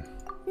aufhalten.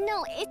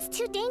 No, it's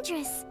too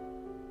dangerous.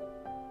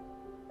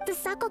 The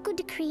Sakoku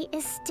decree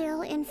is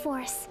still in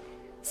force,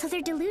 so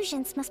their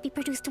delusions must be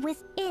produced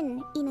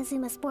within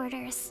Inazuma's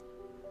borders.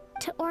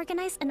 To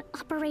organize an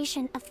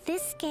operation of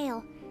this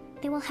scale,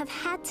 they will have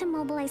had to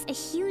mobilize a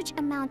huge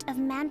amount of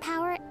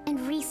manpower and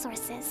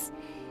resources.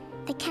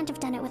 They can't have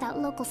done it without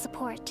local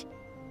support.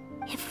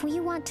 If we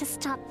want to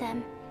stop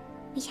them,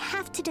 we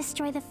have to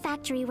destroy the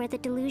factory where the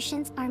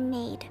delusions are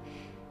made.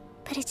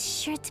 But it's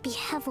sure to be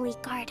heavily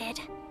guarded.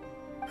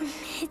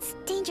 It's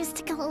dangerous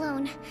to go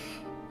alone.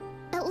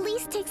 At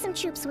least take some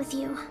troops with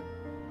you.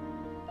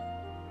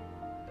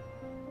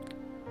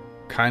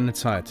 Keine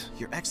Zeit.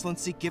 Your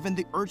Excellency, given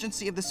the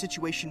urgency of the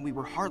situation, we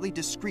were hardly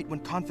discreet when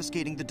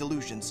confiscating the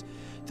delusions.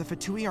 The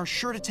Fatui are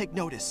sure to take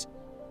notice.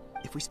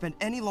 If we spend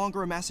any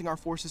longer amassing our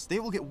forces, they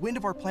will get wind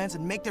of our plans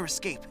and make their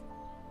escape.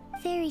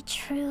 Very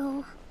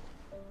true.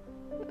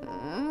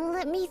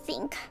 Let me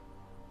think.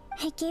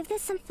 I gave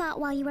this some thought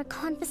while you were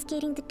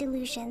confiscating the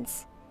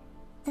delusions.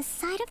 The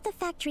side of the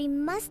factory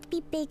must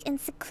be big and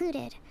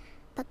secluded,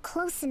 but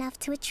close enough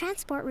to a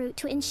transport route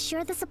to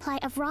ensure the supply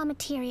of raw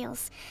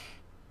materials.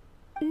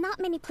 Not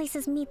many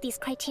places meet these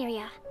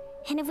criteria,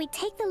 and if we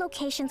take the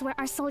locations where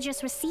our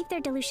soldiers receive their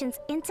delusions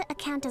into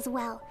account as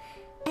well,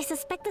 I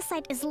suspect the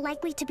site is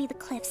likely to be the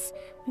cliffs,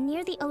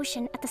 near the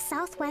ocean at the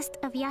southwest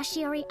of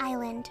Yashiori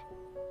Island.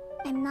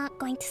 I'm not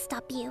going to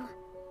stop you,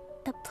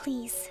 but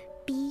please,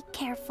 be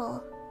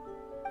careful.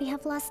 We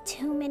have lost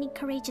too many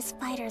courageous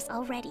fighters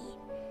already.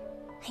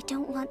 I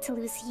don't want to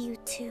lose you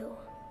too.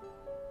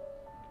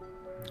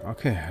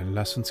 Okay,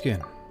 lass uns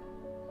gehen.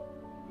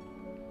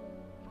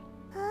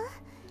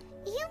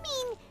 You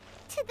mean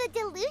to the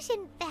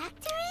delusion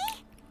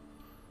factory?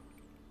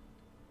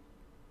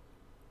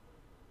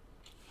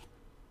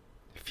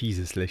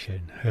 Fieses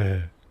Lächeln.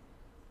 Really?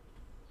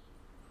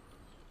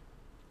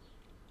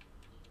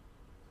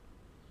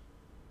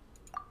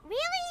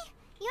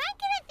 You aren't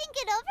gonna think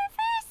it over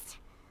first?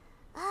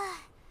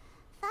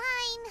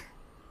 Fine.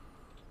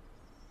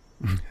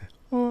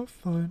 Oh,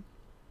 fein.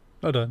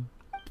 Na dann.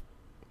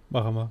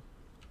 Machen wir.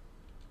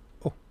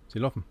 Oh, sie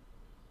laufen.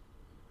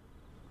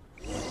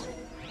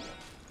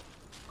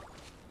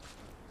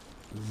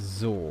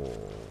 So.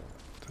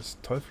 Das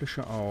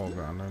teuflische Auge.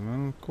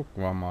 Dann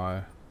gucken wir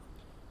mal.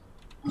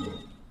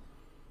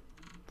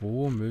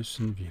 Wo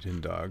müssen wir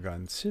denn da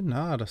ganz hin?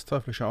 Ah, das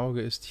teuflische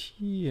Auge ist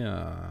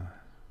hier.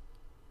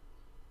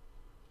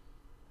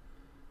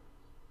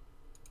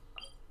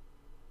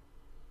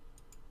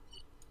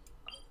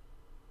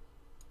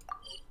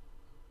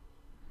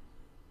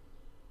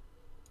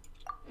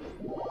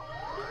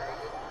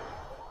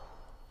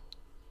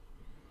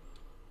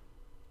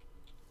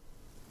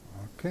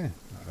 Okay,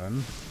 na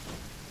dann.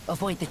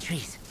 Avoid the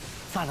trees.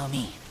 Follow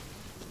me.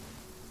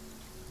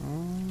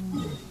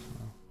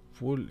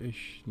 Obwohl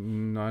ich...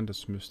 Nein,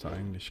 das müsste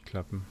eigentlich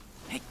klappen.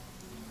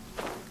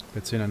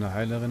 Jetzt sehen eine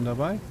Heilerin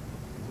dabei.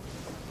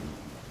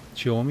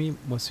 Xiaomi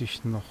muss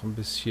sich noch ein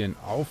bisschen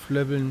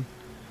aufleveln,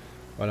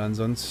 weil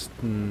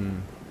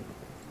ansonsten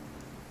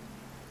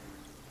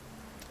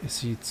ist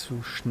sie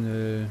zu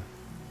schnell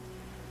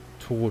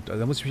tot. Also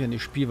da muss ich mich an die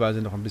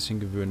Spielweise noch ein bisschen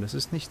gewöhnen. Das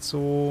ist nicht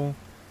so...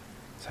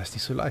 Das heißt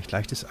nicht so leicht.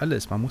 Leicht ist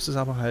alles. Man muss es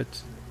aber halt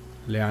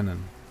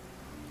lernen.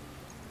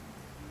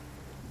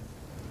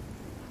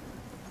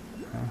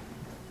 Ja.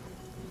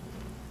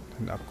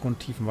 In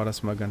Abgrundtiefen war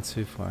das mal ganz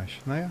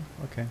hilfreich. Naja,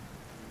 okay.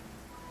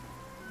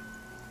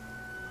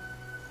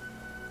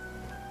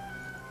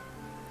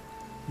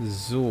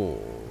 So,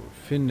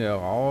 finde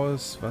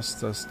heraus, was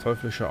das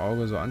teuflische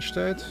Auge so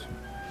anstellt.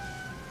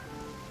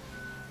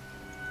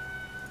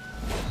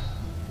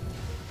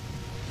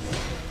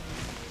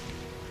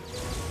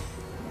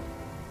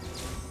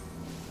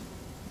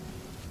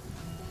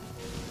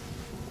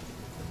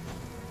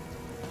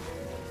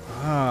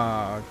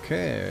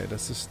 Okay,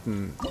 das ist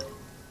ein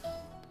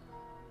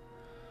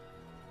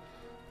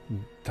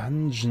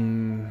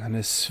Dungeon,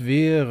 eine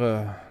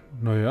Sphäre.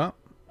 Naja,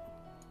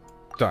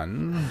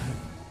 dann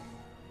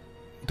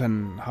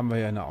haben wir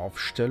ja eine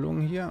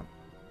Aufstellung hier.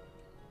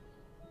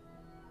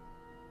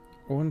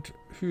 Und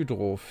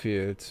Hydro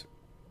fehlt.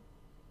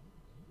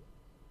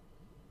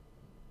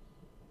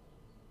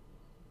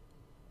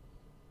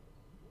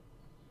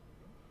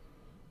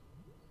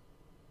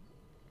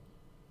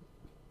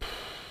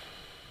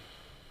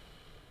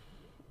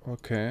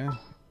 Okay.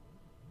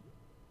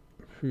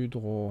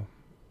 Hydro.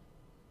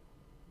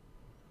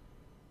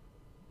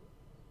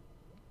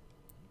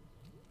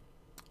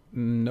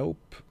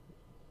 Nope.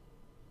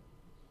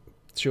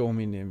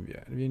 Xiaomi nehmen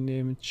wir. Wir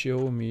nehmen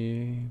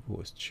Xiaomi. Wo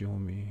ist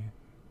Xiaomi?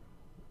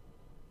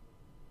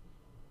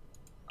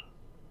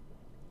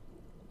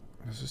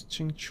 Das ist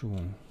Qingchu.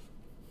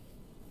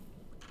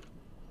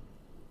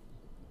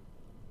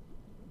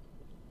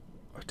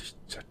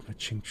 Hatten wir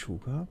Qingchu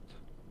gehabt?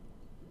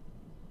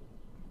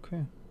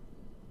 Okay.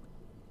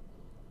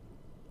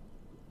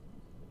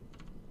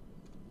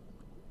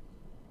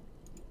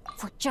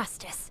 for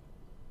justice.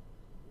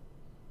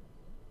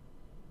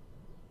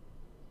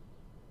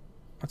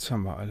 Jetzt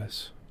haben wir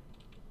alles.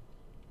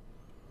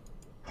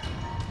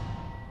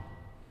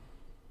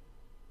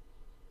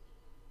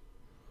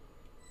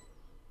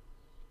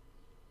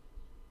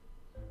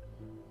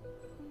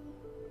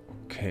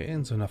 Okay,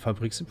 in so einer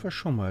Fabrik sind wir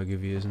schon mal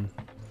gewesen.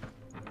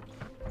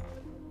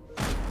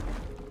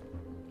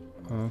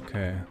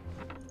 Okay.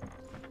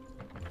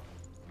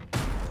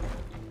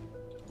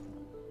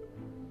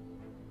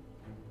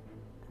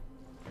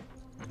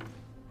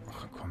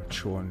 Ach, kommt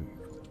schon.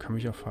 Kann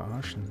mich auch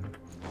verarschen.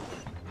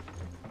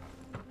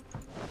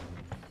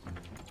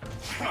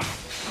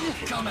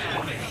 Come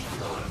at me.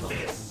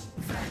 This.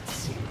 That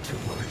seemed to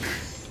work.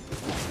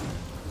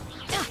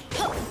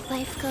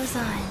 Life goes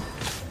on.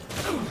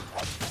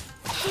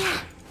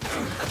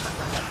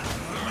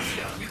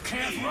 You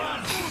can't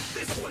run.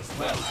 This was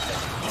well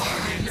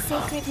done.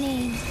 Sacred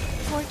name,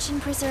 fortune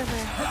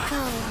preserver,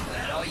 go.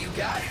 That all you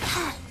got?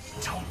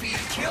 Don't be a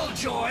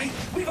killjoy.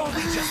 We've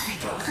only just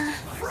begun.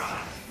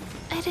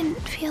 I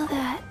didn't feel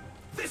that.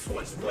 This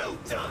was well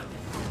done.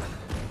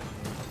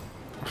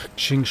 Ach,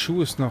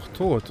 Qingshu ist noch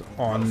tot.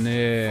 Oh,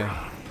 nee. You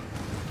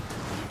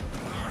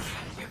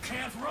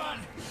can't run.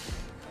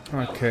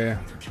 Okay.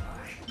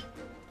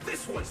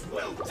 This was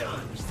well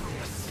done.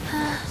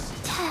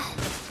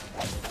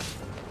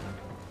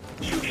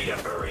 You need to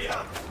hurry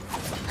up.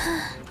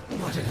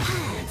 What an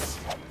audience.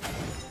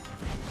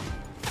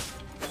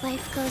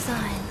 Life goes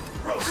on.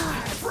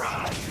 Roasted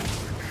fried.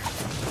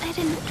 I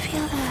didn't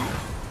feel that.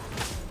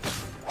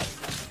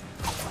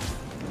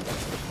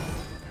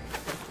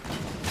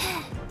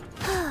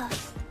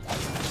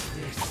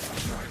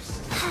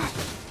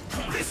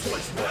 This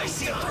was well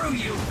through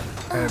you.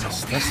 Was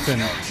ist das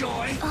denn?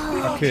 Joy.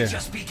 Okay.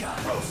 Just begun.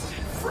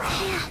 Roasted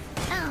fried.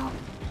 Ow.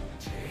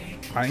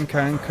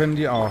 Einkeilen können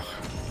die auch.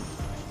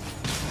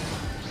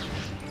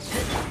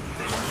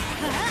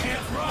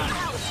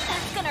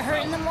 That's gonna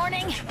hurt in the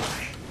morning.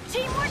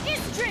 Teamwork is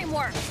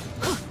dreamwork.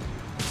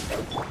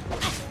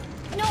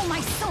 No,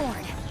 my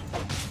sword.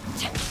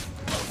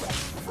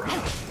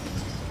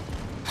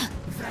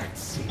 That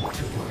seemed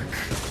to work.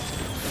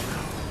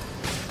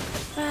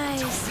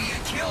 Rise. Be a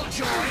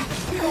killjoy.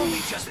 We've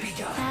only just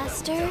begun.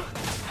 Faster.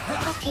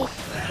 Okay.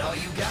 That all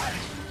you got?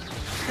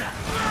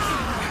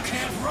 You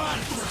can't run.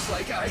 Looks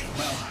like I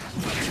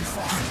went too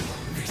far.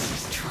 This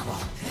is trouble.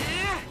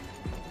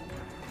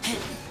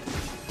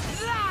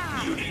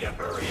 You need to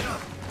hurry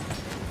up.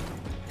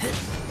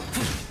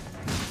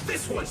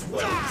 This was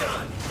well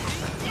done.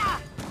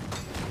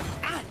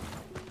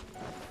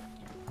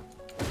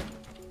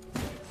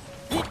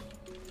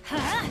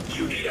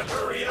 You need to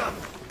hurry up.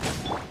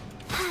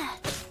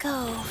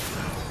 Go.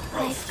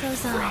 Life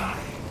goes on.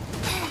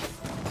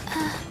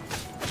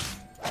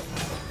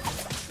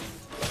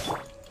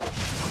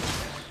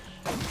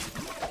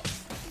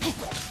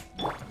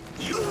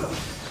 You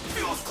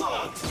feel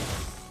clogged.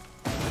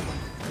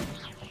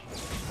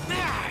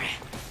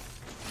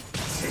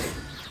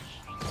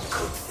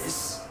 Cook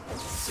this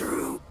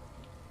through.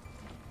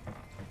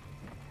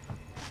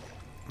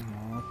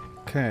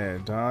 Okay,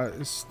 da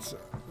ist...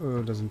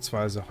 da sind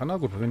zwei Sachen. Na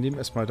gut, wir nehmen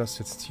erstmal das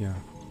jetzt hier.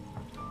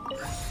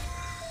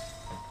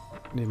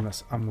 Nehmen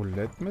das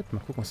Amulett mit. Mal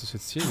gucken, was es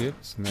jetzt hier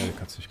gibt. Ne, die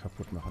kannst du nicht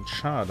kaputt machen.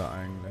 Schade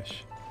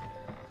eigentlich.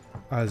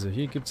 Also,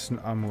 hier gibt es ein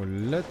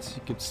Amulett.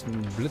 Hier gibt es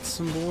ein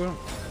Blitzsymbol.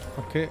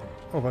 Okay.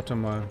 Oh, warte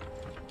mal.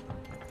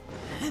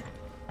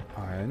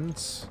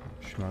 1.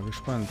 Ich bin mal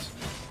gespannt.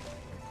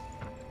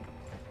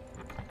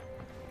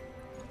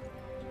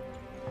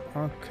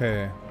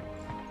 Okay.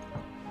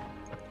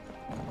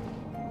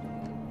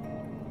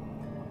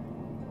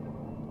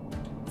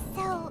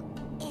 So,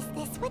 is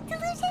this what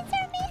delusions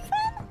are made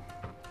from?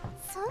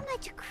 So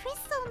much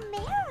crystal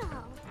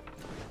marrow.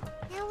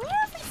 Now where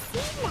have we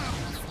seen that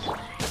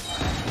before?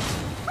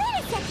 Wait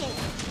a second.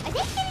 Are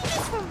they getting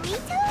this from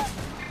Rito?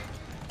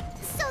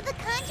 So the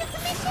Conjure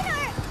Commission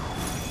are...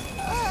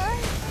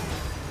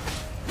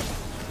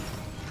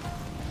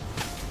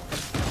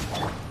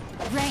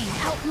 Rain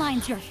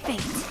outlines your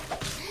fate.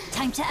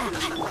 Time to act.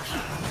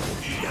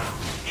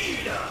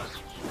 Eat up.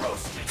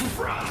 Roasted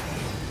fried.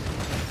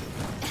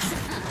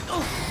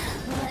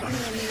 Let me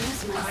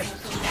amuse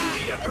myself. You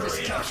need to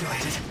hurry up.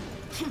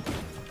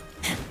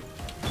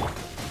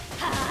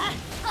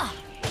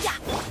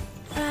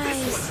 This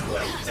was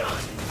well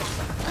done.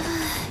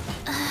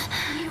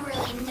 You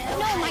really know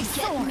how to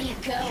get me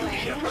going.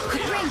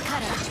 Rain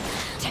cutter.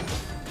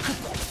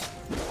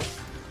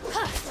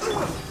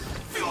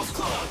 Feels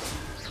clogged.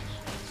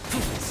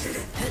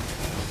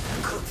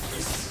 Cook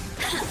this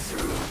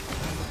through.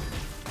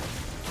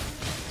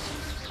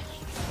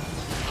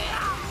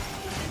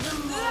 The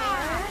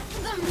more,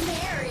 the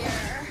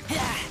merrier.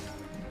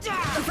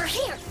 Over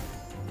here.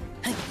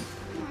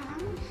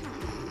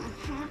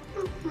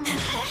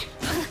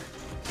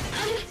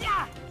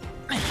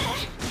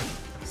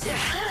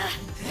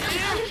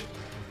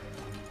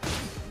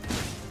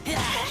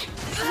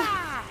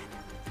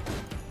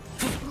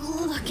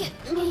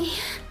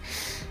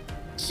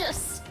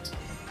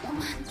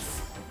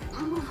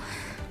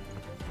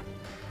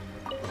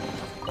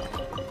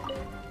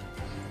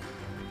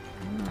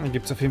 Da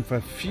gibt es auf jeden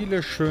Fall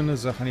viele schöne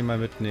Sachen, die man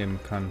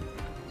mitnehmen kann.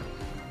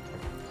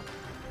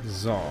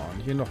 So, und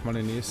hier nochmal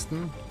den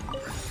nächsten.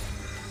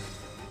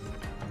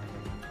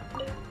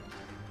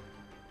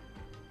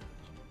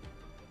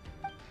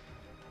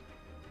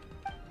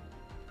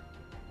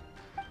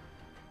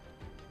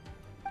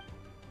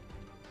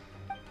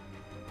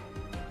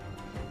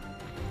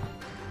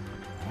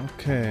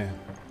 Okay.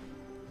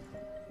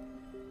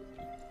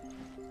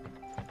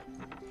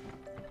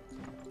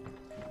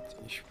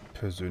 Ich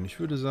persönlich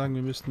würde sagen,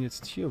 wir müssen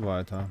jetzt hier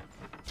weiter.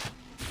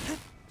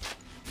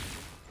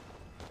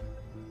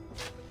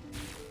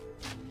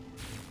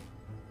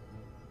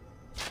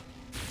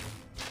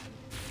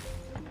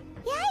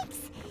 Yikes!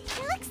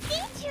 It looks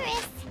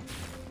dangerous.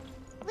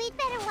 We'd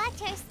better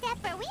watch our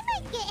step or we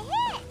might get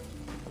hit.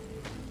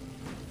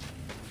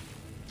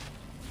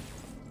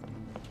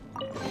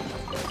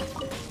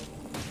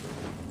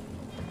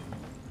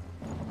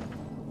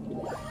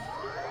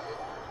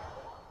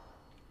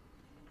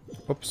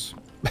 Ups.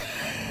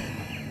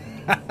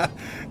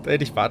 Da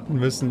hätte ich warten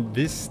müssen,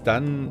 bis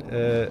dann,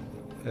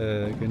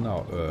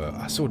 genau.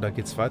 Achso, da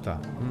geht's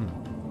weiter.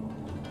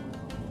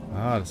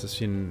 Ah, das ist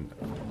wie ein,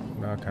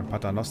 ja, kein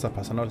Paternoster.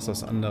 Paternoster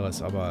ist was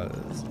anderes, aber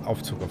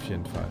Aufzug auf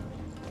jeden Fall.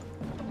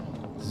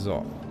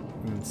 So,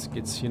 jetzt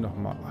geht's hier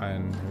nochmal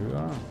einen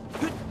höher.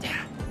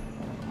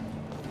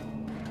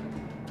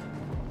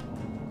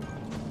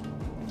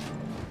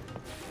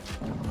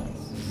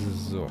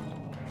 So.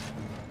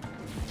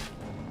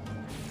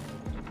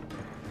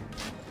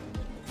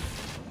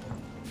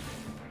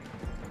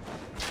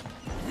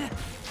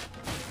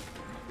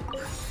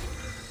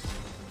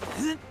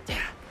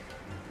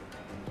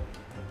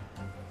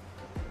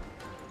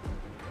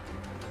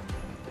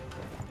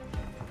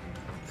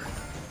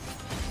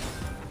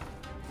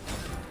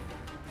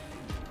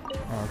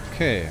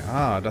 Okay,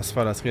 das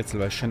war das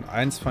Rätsel, weil ich schon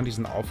eins von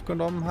diesen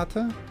aufgenommen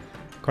hatte.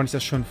 Konnte ich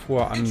das schon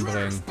vorher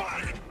anbringen.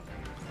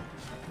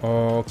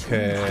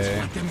 Okay.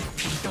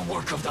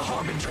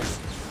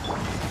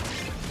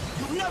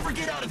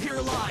 Get out of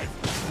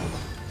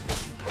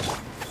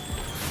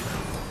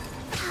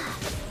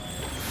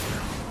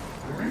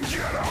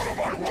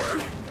my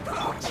way!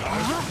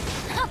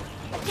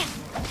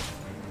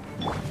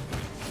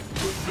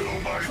 Fulfill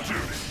my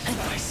duty.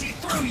 I see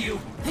through you.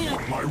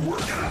 My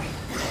work.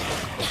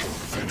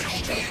 Finished.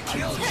 Don't be a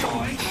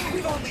killjoy.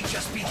 We've only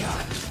just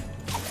begun.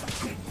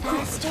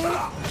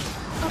 Faster?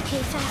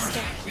 Okay,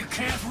 faster. You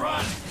can't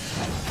run.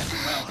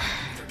 Well,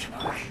 neither can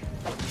I.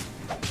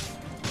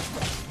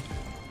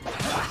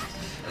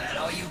 That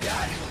all you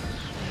got?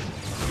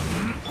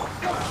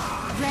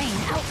 Rain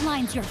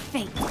outlines your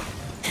fate.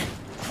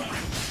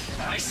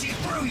 I see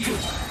through you.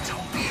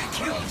 Don't be a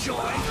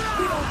killjoy.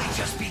 We've only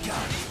just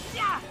begun.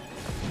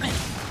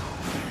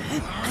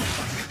 You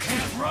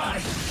can't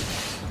run.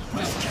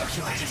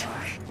 Miscalculated.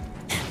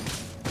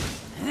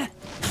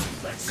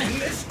 Let's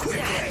end this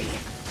quickly.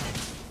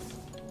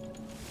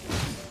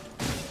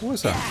 Wo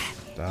ist er?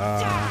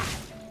 Da.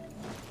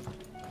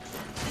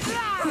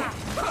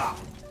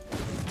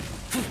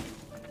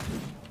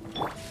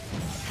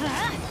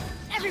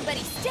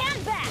 Everybody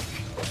stand back!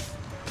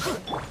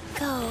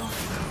 Go.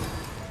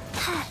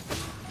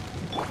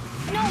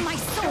 No, my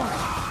sword!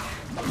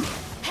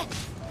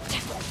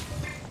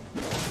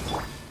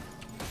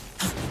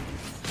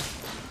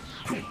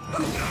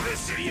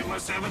 This idiot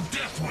must have a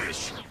death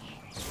wish.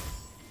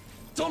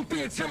 Don't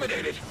be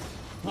intimidated.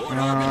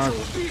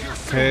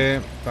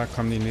 Okay, da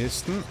kommen die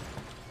nächsten.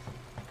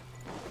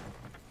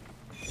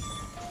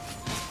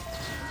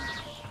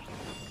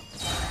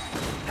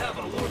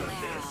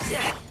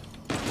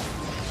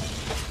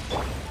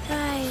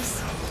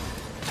 Guys.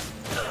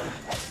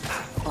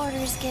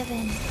 Orders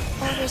given.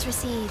 Orders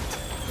received.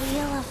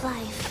 Wheel of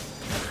life.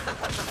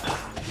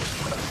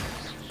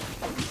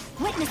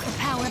 Witness the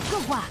power of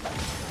Kuop.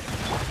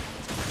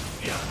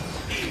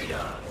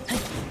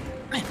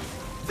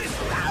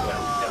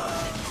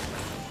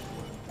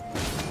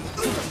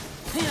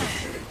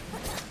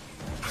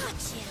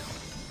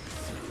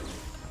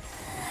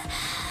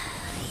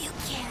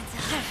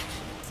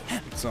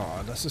 So,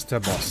 das ist der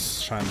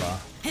Boss, scheinbar.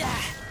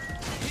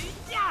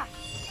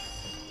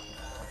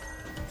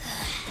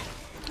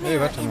 Hey,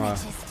 warte mal.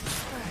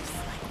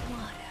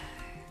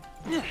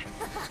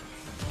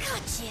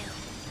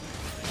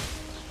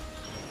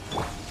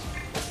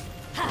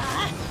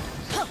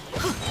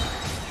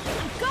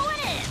 Going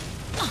in!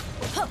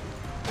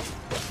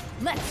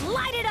 Let's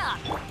light it up!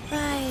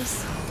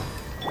 Rise.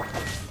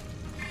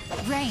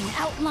 Rain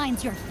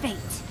outlines your fate.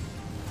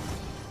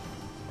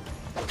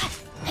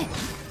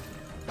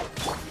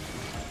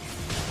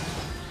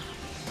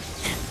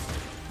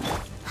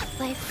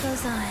 Life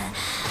goes on.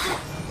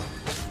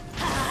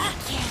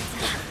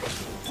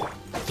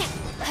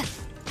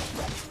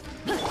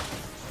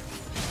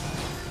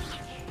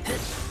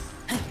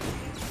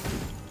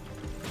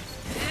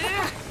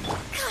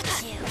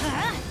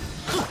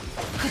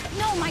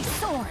 No, my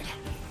sword!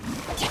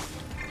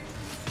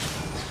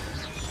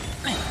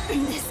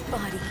 This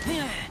body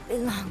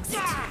belongs to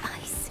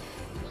ice.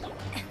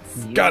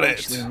 You Got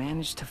it. actually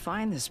managed to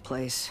find this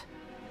place.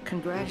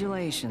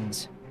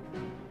 Congratulations.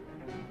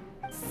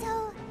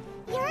 So,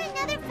 you're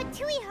another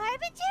Fatui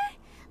Harbinger?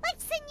 Like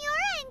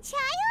Senora and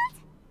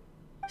Child?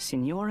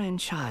 Senora and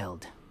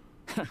Child.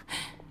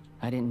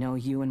 I didn't know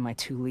you and my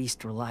two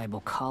least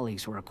reliable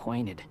colleagues were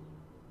acquainted.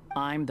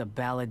 I'm the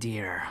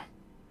Balladeer.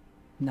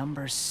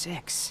 Number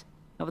 6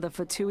 of the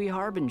Fatui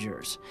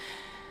Harbingers.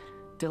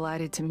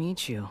 Delighted to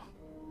meet you,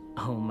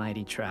 oh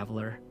mighty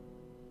traveler.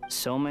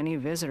 So many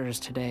visitors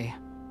today.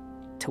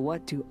 To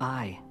what do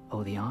I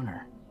owe the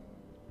honor?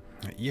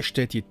 Ihr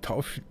stellt die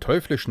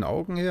teuflischen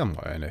Augen her,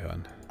 meine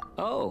Herren.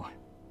 Oh,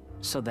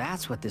 so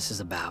that's what this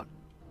is about.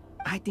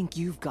 I think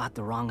you've got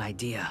the wrong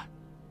idea.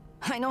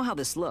 I know how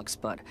this looks,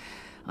 but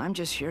I'm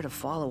just here to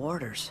follow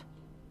orders.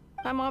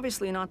 I'm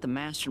obviously not the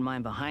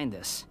mastermind behind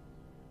this.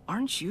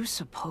 Aren't you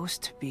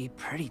supposed to be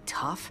pretty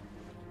tough?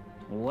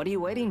 What are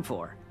you waiting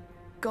for?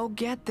 Go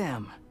get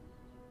them.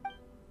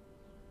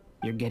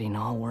 You're getting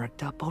all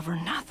worked up over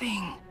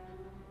nothing.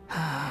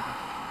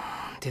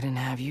 Didn't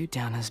have you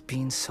down as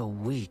being so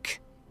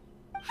weak.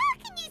 How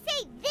can you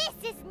say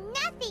this is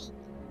nothing?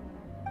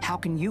 How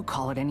can you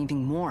call it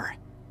anything more?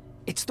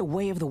 It's the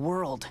way of the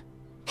world.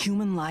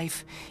 Human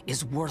life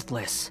is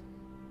worthless.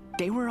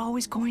 They were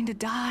always going to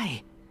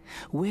die,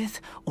 with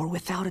or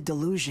without a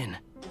delusion.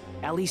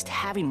 At least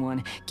having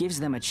one gives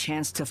them a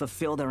chance to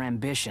fulfill their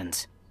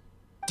ambitions.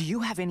 Do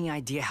you have any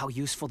idea how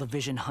useful the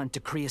Vision Hunt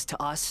decree is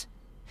to us?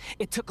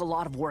 It took a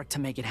lot of work to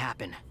make it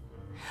happen.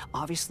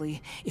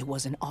 Obviously, it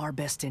was in our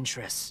best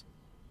interests.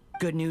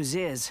 Good news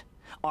is,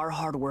 our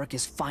hard work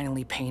is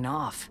finally paying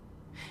off.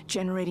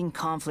 Generating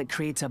conflict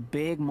creates a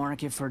big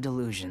market for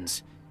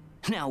delusions.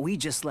 Now we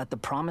just let the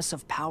promise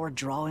of power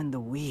draw in the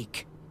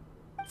weak.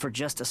 For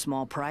just a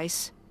small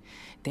price,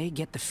 they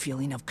get the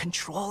feeling of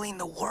controlling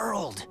the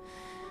world.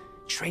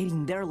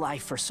 Trading their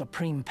life for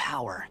supreme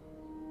power.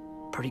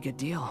 Pretty good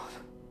deal,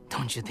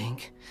 don't you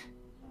think?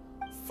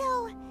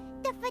 So,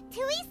 the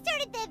Fatui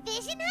started the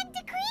Vision Hunt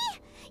decree?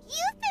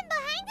 You've been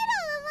behind it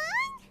all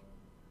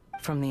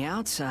along? From the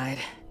outside,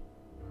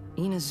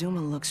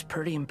 Inazuma looks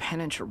pretty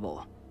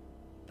impenetrable.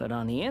 But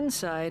on the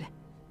inside,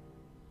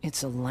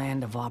 it's a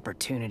land of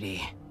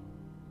opportunity.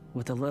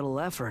 With a little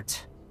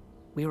effort,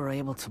 we were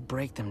able to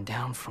break them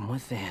down from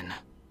within.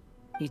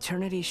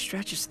 Eternity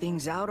stretches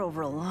things out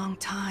over a long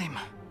time,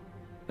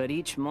 but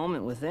each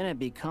moment within it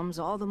becomes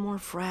all the more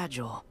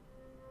fragile.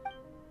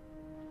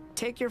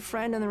 Take your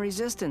friend in the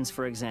Resistance,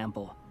 for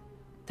example.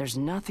 There's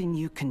nothing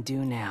you can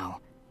do now.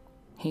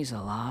 He's a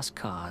lost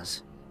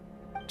cause.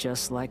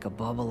 Just like a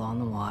bubble on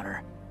the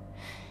water.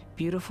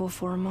 Beautiful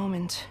for a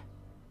moment,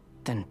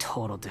 then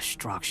total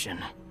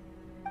destruction.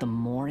 The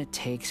more it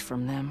takes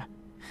from them,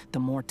 the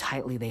more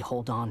tightly they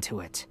hold on to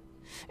it.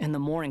 And the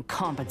more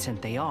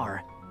incompetent they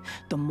are,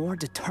 the more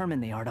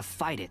determined they are to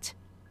fight it.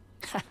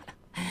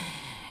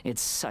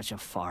 It's such a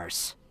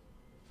farce.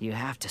 You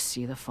have to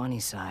see the funny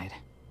side.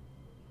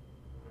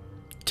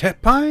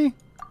 Tepai?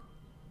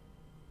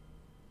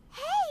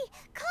 Hey,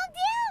 calm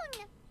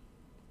down!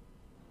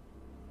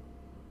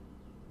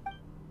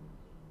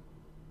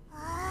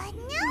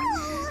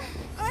 No!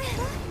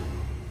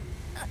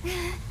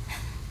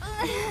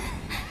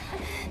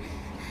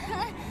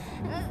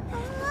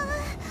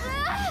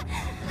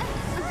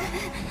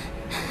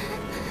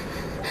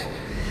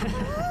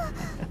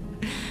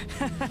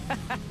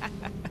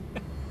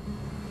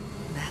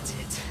 That's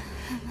it.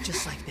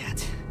 Just like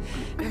that.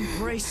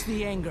 Embrace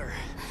the anger.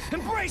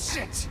 Embrace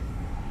it!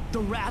 The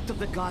wrath of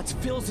the gods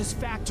fills this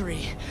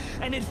factory,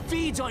 and it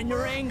feeds on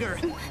your anger.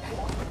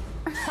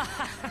 What's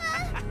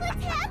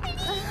happening?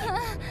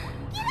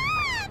 Get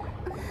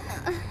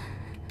up!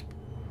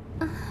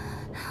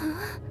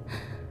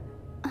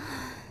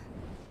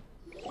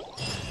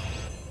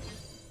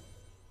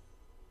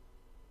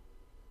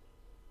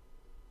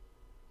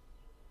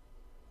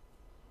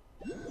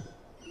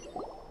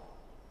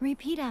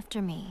 Repeat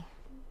after me.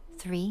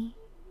 3,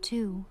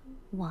 2,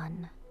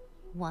 1.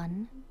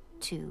 1,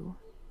 2,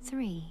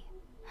 3.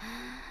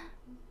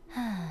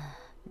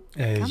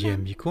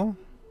 Miko?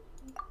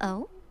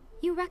 Oh?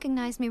 You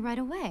recognize me right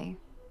away.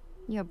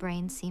 Your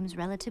brain seems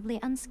relatively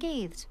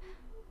unscathed.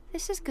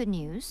 This is good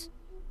news.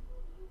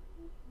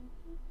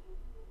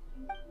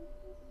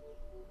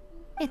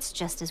 It's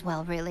just as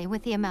well, really,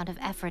 with the amount of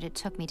effort it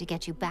took me to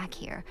get you back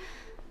here.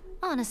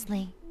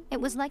 Honestly,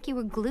 it was like you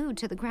were glued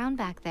to the ground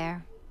back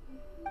there.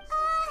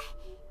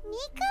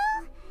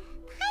 Nico?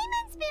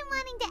 Paimon's been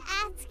wanting to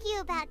ask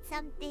you about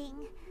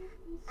something.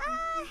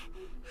 How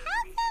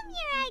come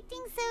you're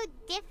acting so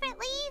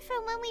differently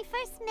from when we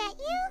first met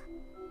you?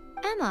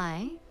 Am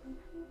I?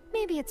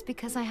 Maybe it's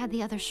because I had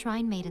the other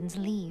Shrine Maidens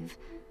leave.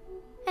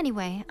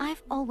 Anyway,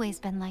 I've always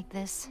been like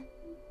this.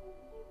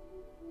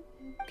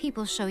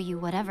 People show you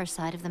whatever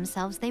side of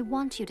themselves they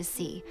want you to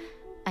see.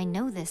 I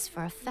know this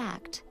for a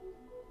fact.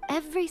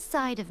 Every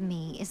side of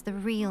me is the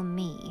real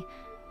me.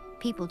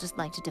 People just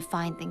like to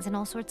define things in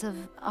all sorts of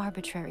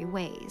arbitrary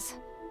ways.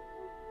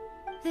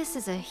 This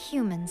is a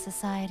human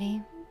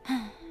society.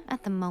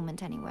 At the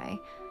moment, anyway.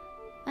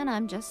 And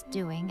I'm just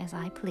doing as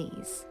I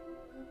please.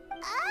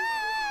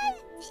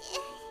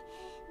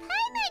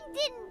 Paimon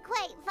didn't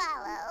quite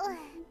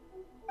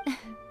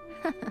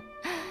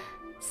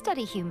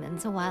study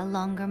humans a while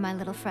longer, my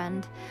little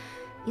friend.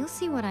 You'll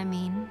see what I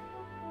mean.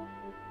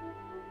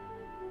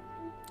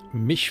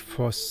 Mich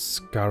vor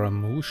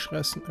Scaramouche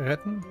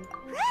retten?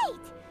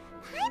 Right!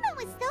 Paimon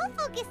was so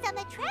focused on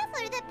the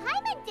Traveler that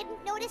Paimon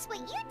didn't notice what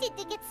you did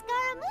to get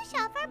Scaramouche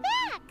off our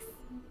backs.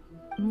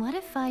 What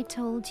if I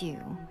told you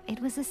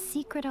it was a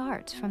secret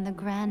art from the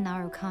Grand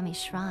Narukami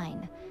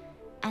Shrine,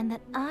 and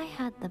that I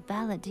had the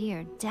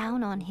balladeer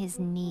down on his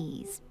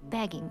knees,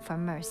 begging for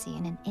mercy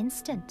in an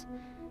instant?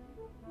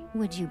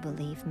 Would you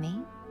believe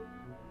me?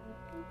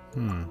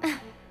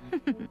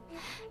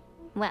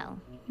 Well,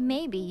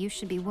 maybe you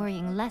should be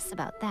worrying less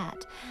about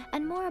that,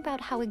 and more about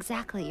how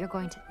exactly you're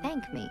going to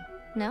thank me,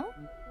 no?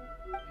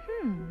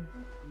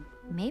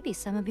 Maybe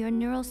some of your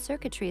neural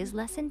circuitry is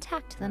less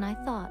intact than I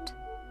thought.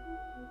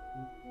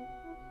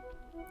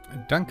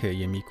 Danke,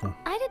 Yemiko.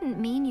 I didn't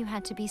mean you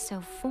had to be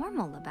so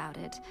formal about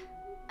it.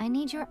 I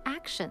need your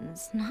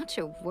actions, not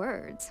your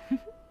words.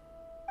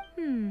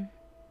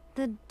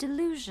 The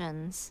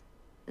delusions.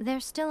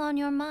 They're still on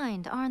your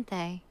mind, aren't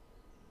they?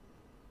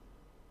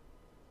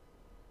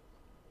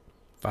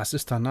 Was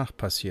ist danach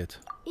passiert?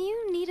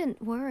 You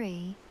needn't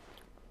worry.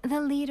 The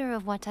leader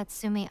of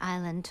Watatsumi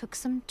Island took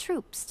some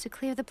troops to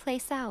clear the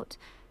place out.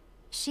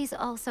 She's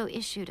also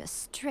issued a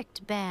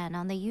strict ban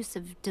on the use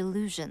of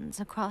delusions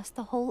across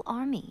the whole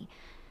army.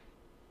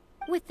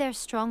 With their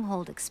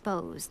stronghold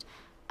exposed,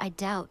 I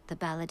doubt the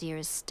balladeer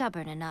is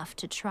stubborn enough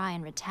to try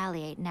and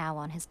retaliate now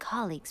on his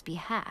colleagues'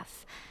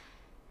 behalf.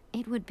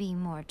 It would be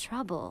more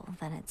trouble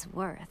than it's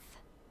worth.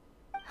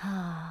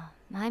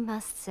 I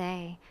must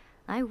say,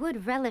 I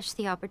would relish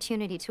the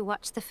opportunity to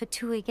watch the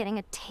Fatui getting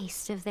a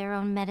taste of their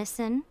own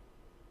medicine.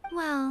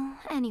 Well,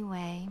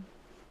 anyway,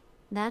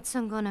 that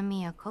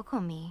Songonomiya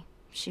Kokomi,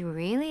 she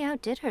really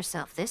outdid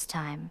herself this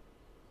time.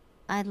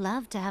 I'd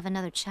love to have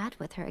another chat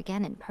with her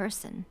again in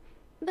person,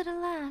 but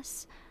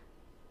alas,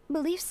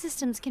 belief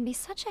systems can be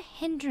such a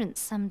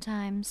hindrance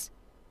sometimes.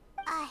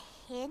 A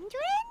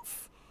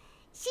hindrance?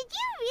 Should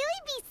you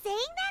really be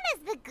saying that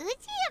as the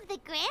Gucci of the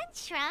Grand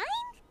Shrine?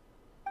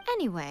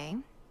 Anyway,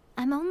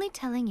 I'm only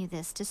telling you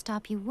this to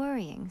stop you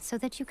worrying so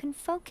that you can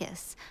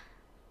focus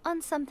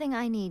on something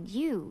I need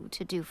you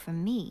to do for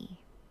me.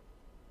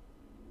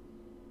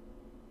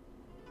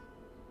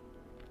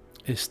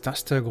 Ist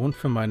das der Grund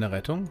für meine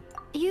Rettung?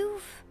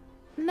 You've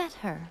met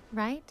her,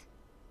 right?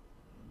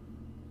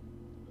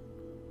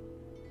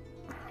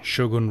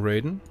 Shogun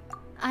Raiden?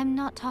 I'm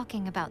not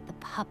talking about the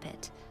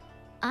puppet.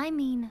 I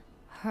mean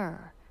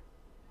her.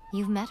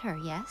 You've met her,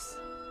 yes?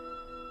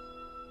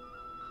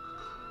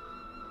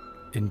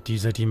 In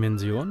dieser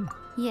Dimension?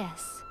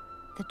 Yes.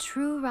 The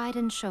true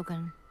Raiden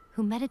Shogun,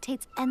 who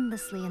meditates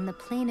endlessly in the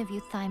plane of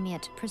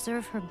Euthymia to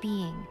preserve her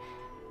being.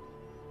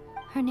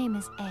 Her name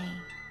is A. Are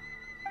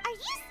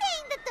you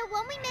saying that the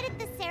one we met at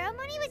the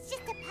ceremony was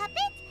just a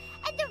puppet?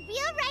 And the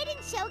real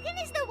Raiden Shogun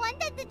is the one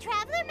that the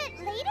Traveler met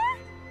later?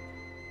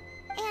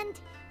 And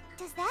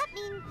does that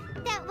mean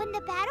that when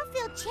the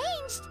battlefield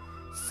changed,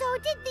 so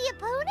did the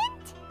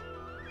opponent?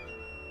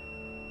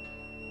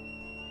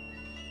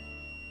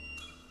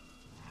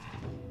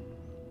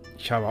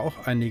 Ich habe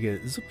auch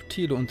einige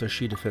subtile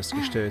Unterschiede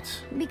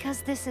festgestellt.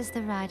 Because this is the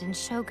Raiden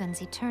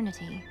Shogun's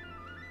eternity.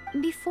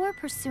 Before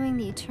pursuing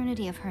the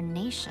eternity of her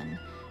nation,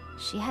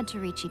 she had to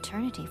reach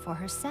eternity for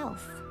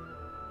herself.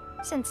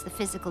 Since the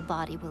physical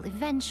body will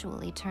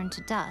eventually turn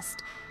to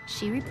dust,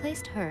 she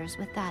replaced hers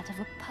with that of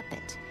a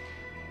puppet.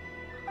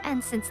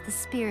 And since the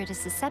spirit is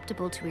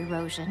susceptible to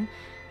erosion,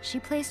 she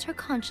placed her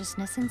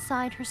consciousness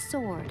inside her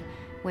sword,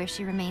 where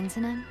she remains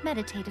in a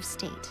meditative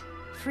state,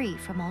 free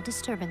from all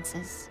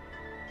disturbances.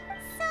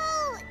 So,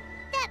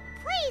 that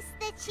place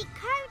that she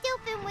carved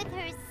open with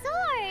her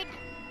sword...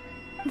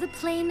 The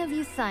plane of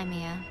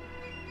Euthymia.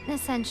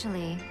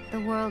 Essentially, the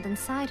world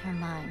inside her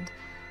mind.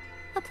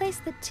 A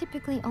place that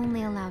typically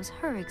only allows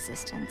her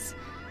existence.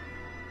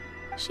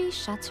 She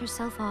shuts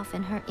herself off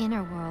in her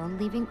inner world,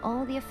 leaving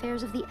all the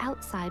affairs of the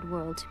outside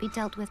world to be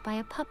dealt with by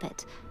a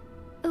puppet,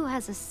 who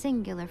has a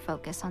singular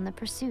focus on the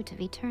pursuit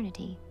of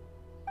eternity.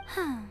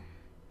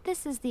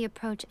 This is the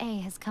approach A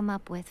has come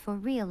up with for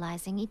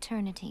realizing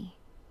eternity.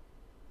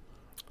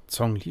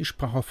 Zhongli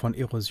sprach auch von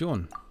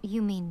Erosion.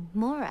 You mean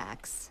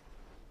Morax?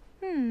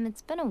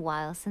 It's been a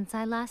while since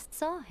I last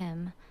saw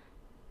him.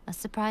 A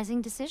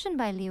surprising decision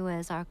by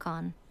Liyue's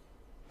Archon.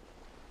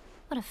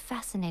 What a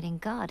fascinating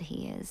god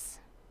he is.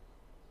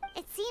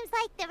 It seems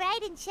like the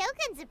Raiden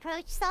Shogun's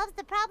approach solves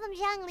the problem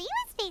Zhongli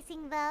was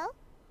facing, though.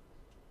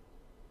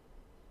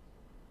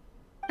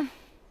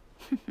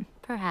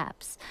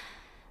 Perhaps.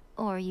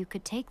 Or you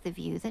could take the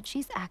view that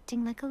she's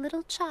acting like a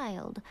little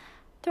child,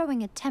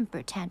 throwing a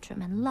temper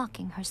tantrum and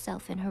locking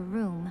herself in her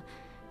room.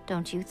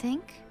 Don't you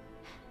think?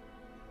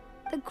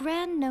 The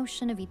grand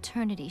notion of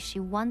eternity she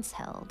once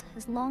held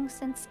has long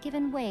since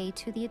given way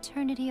to the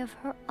eternity of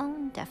her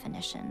own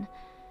definition.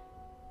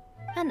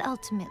 And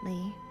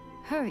ultimately,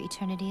 her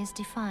eternity is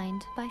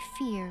defined by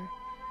fear.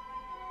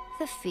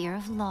 The fear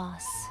of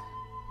loss.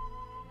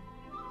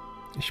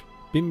 Ich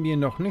bin mir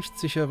noch nicht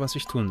sicher, was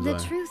ich tun The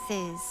soll. truth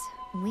is,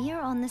 we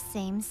are on the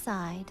same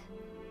side.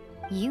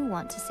 You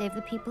want to save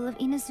the people of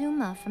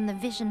Inazuma from the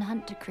Vision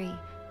Hunt decree.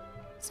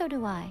 So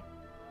do I.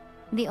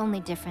 The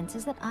only difference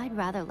is that I'd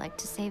rather like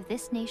to save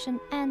this nation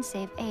and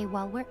save A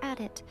while we're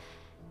at it.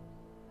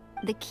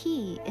 The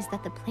key is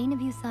that the plane of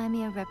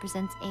Euthymia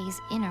represents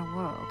A's inner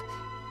world.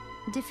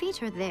 Defeat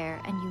her there,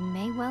 and you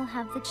may well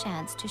have the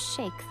chance to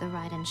shake the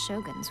Raiden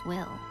Shogun's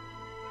will.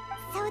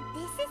 So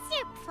this is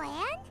your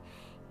plan?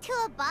 To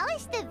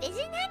abolish the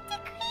Vision Hunt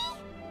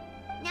decree?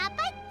 Not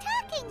by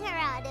talking her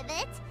out of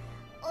it,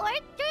 or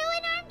through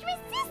an armed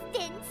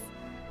resistance,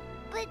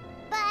 but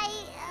by,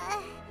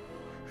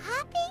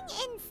 hopping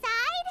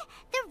inside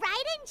the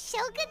Raiden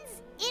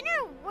Shogun's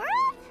inner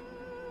world?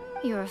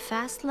 You're a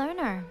fast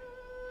learner.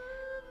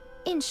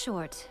 In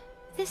short,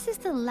 this is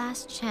the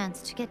last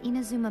chance to get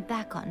Inazuma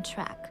back on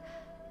track.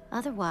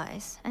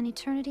 Otherwise, an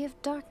eternity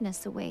of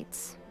darkness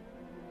awaits.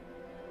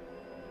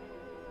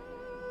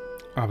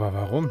 Aber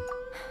warum?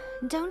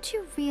 Don't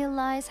you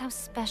realize how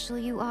special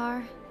you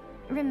are?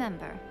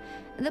 Remember,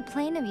 the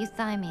plane of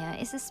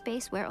Euthymia is a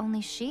space where only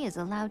she is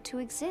allowed to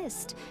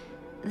exist.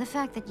 The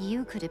fact that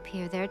you could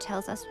appear there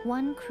tells us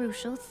one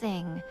crucial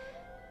thing.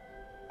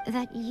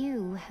 That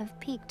you have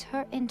piqued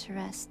her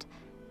interest.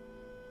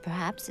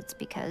 Perhaps it's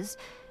because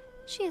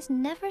she has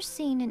never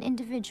seen an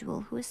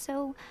individual who is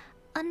so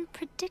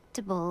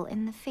unpredictable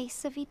in the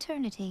face of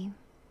eternity.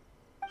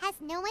 Has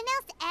no one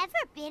else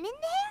ever been in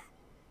there?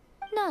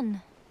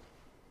 None.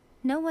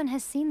 No one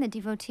has seen the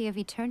devotee of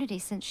eternity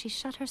since she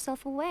shut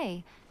herself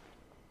away.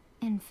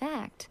 In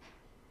fact,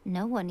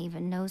 no one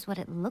even knows what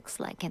it looks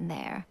like in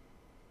there.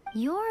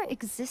 Your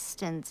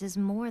existence is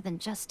more than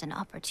just an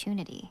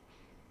opportunity.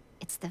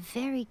 It's the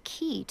very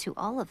key to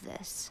all of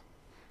this.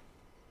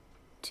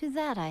 To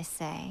that I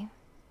say,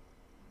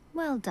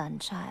 well done,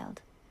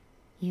 child.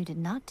 You did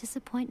not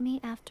disappoint me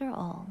after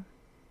all.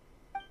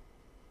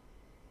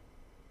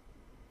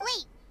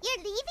 Wait, you're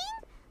leaving?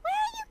 Where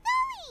are you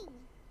going?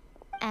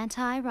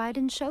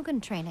 Anti-Raiden Shogun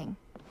training.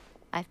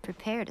 I've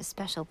prepared a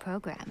special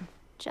program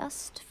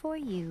just for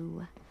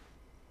you.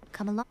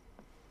 Come along.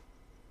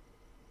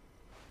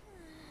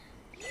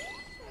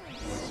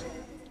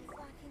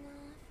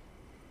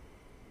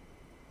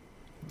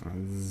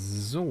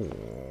 So,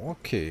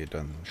 okay,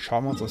 dann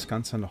schauen wir uns das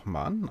Ganze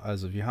nochmal an.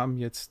 Also wir haben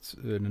jetzt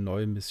eine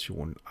neue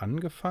Mission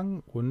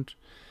angefangen und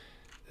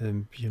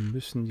wir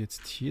müssen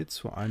jetzt hier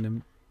zu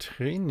einem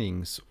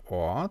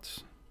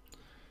Trainingsort.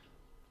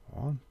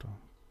 Ja, da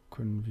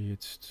können wir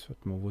jetzt,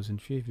 warte mal, wo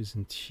sind wir? Wir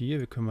sind hier,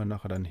 wir können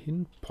nachher dann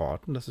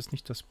hinporten, das ist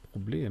nicht das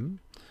Problem.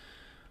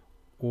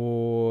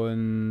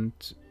 Und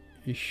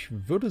ich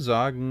würde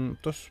sagen,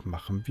 das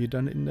machen wir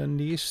dann in der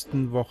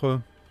nächsten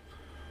Woche.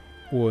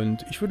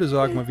 Und ich würde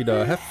sagen mal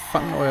wieder, have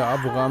fun, euer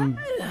Avoram.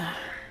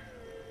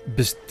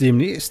 Bis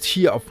demnächst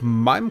hier auf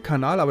meinem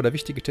Kanal, aber der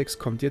wichtige Text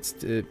kommt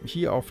jetzt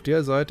hier auf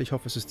der Seite. Ich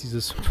hoffe, es ist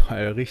dieses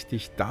Mal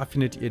richtig. Da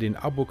findet ihr den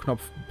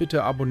Abo-Knopf.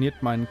 Bitte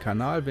abonniert meinen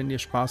Kanal, wenn ihr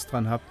Spaß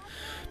dran habt.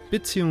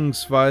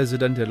 Beziehungsweise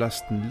dann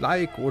lasst ein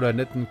Like oder einen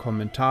netten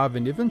Kommentar,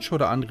 wenn ihr Wünsche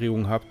oder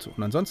Anregungen habt.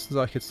 Und ansonsten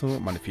sage ich jetzt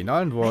nur meine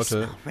finalen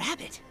Worte.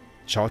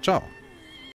 Ciao, ciao.